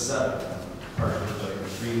just 7 parts per billion,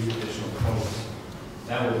 3 additional points,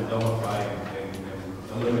 that would nullify and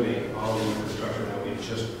eliminate all the infrastructure that we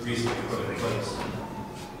just recently put in place.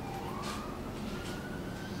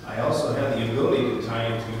 I also have the ability to tie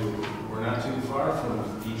into, we're not too far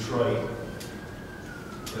from Detroit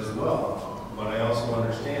as well, but I also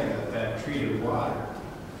understand that that treated water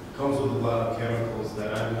comes with a lot of chemicals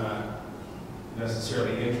that I'm not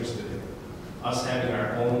necessarily interested in. Us having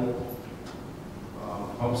our own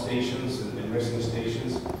pump stations and mixing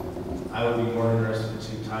stations. I would be more interested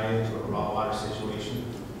to tie it to a raw water situation.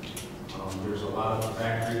 There's a lot of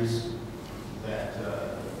factories that,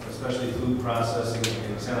 especially food processing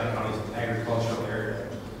in Santa County is an agricultural area.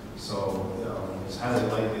 So it's highly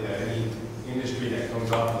likely that any industry that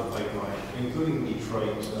comes off of the pipeline, including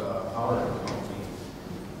Detroit Power Company,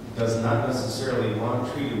 does not necessarily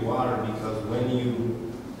want treated water, because when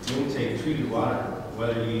you intake treated water,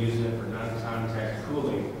 whether you use it for non-contact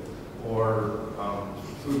cooling or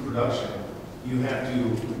food production, you have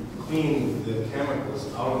to clean the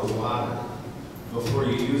chemicals out of the water before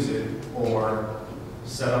you use it, or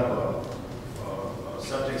set up a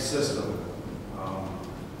septic system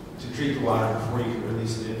to treat the water before you can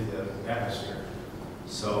release it into the atmosphere.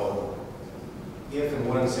 So if and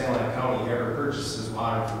when San Juan County ever purchases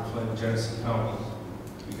water from Flint and Genesee County,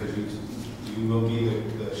 because you will be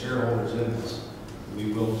the shareholders in this,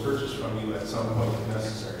 we will purchase from you at some point if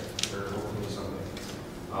necessary, or hopefully someday.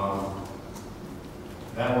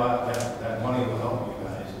 That money will help you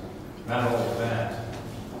guys. Not only that,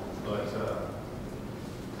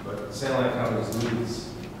 but San Juan County's needs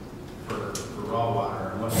for raw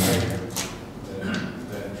water are much greater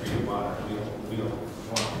than treated water. We don't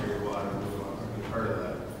want treated water. We don't want to be part of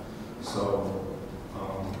that. So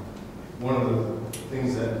one of the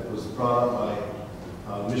things that was brought up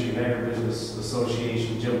by Michigan Agribusiness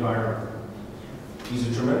Association, Jim Byron, he's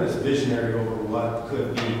a tremendous visionary over what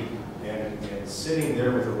could be, and sitting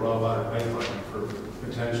there with a raw water pipeline for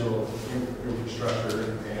potential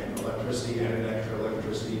infrastructure and electricity and extra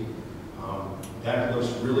electricity, that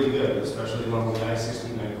looks really good, especially along the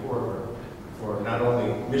I-69 corridor, for not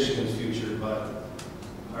only Michigan's future, but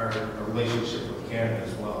our relationship with Canada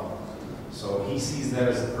as well. So he sees that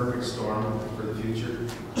as the perfect storm for the future.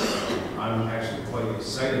 I'm actually quite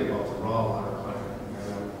excited about the raw water plant,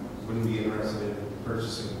 and I wouldn't be interested in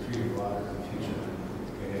purchasing treated water in the future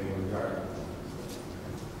in any regard.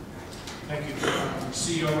 Thank you.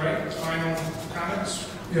 CEO Wright, final comments?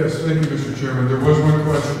 Yes, thank you, Mr. Chairman. There was one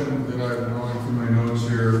question that I'm going through my notes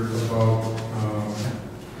here about,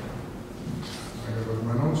 I got what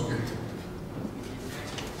my notes get.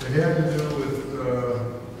 It had to do with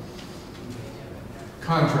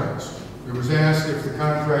contracts. It was asked if the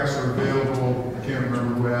contracts are available. I can't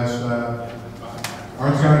remember who asked that.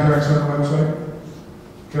 Aren't contracts on the website,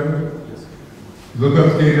 Kevin? Yes. Look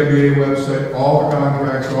up the KWA website, all the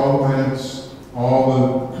contracts, all the minutes, all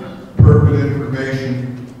the pertinent information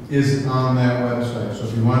is on that website. So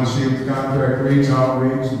if you want to see what the contract reads, how it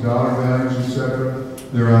reads, the dollar values, etc.,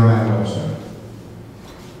 they're on that website.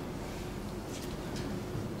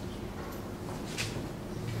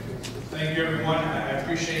 Thank you, everyone. I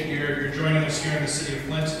appreciate your joining us here in the city of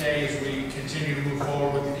Flint today as we continue to move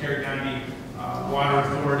forward with the Carroll County Water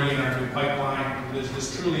Authority and our new pipeline.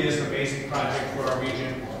 This truly is an amazing project for our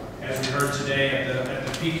region. As we heard today, at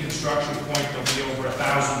the peak construction point, there'll be over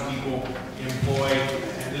 1,000 people employed,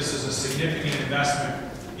 and this is a significant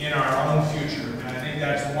investment in our own future. And I think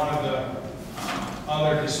that's one of the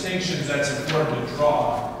other distinctions that's important to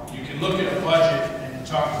draw. You can look at a budget and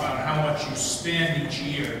talk about how much you spend each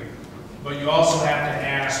year, but you also have to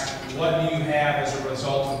ask, what do you have as a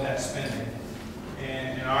result of that spending?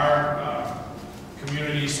 And our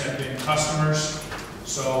communities have been customers.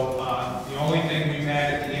 So the only thing we've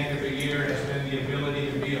had at the end of a year has been the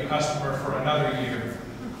ability to be a customer for another year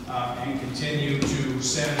and continue to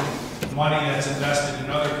send money that's invested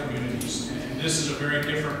in other communities. And this is a very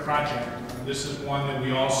different project. This is one that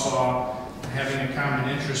we all saw having a common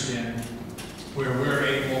interest in, where we're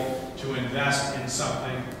able to invest in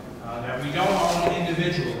something that we don't own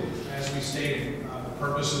individually. As we stated, the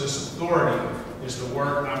purpose of this authority is to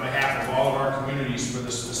work on behalf of all of our communities for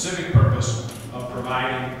the specific purpose of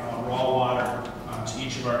providing raw water to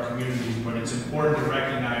each of our communities. But it's important to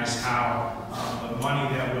recognize how the money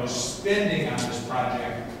that we're spending on this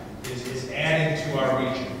project is adding to our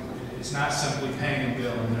region. It's not simply paying a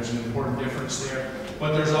bill, and there's an important difference there.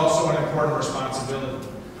 But there's also an important responsibility.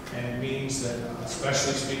 And it means that,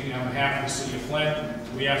 especially speaking on behalf of the city of Flint,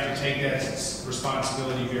 we have to take that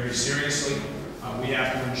responsibility very seriously. We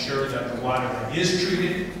have to ensure that the water that is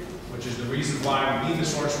treated, which is the reason why we need the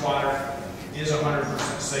source water, is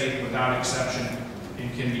 100% safe without exception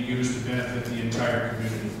and can be used to benefit the entire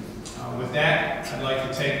community. With that, I'd like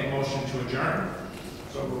to take a motion to adjourn.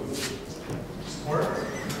 So moved. Support?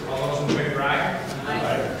 All those in favor, aye?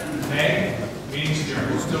 Aye. Nay? Meeting's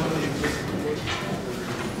adjourned.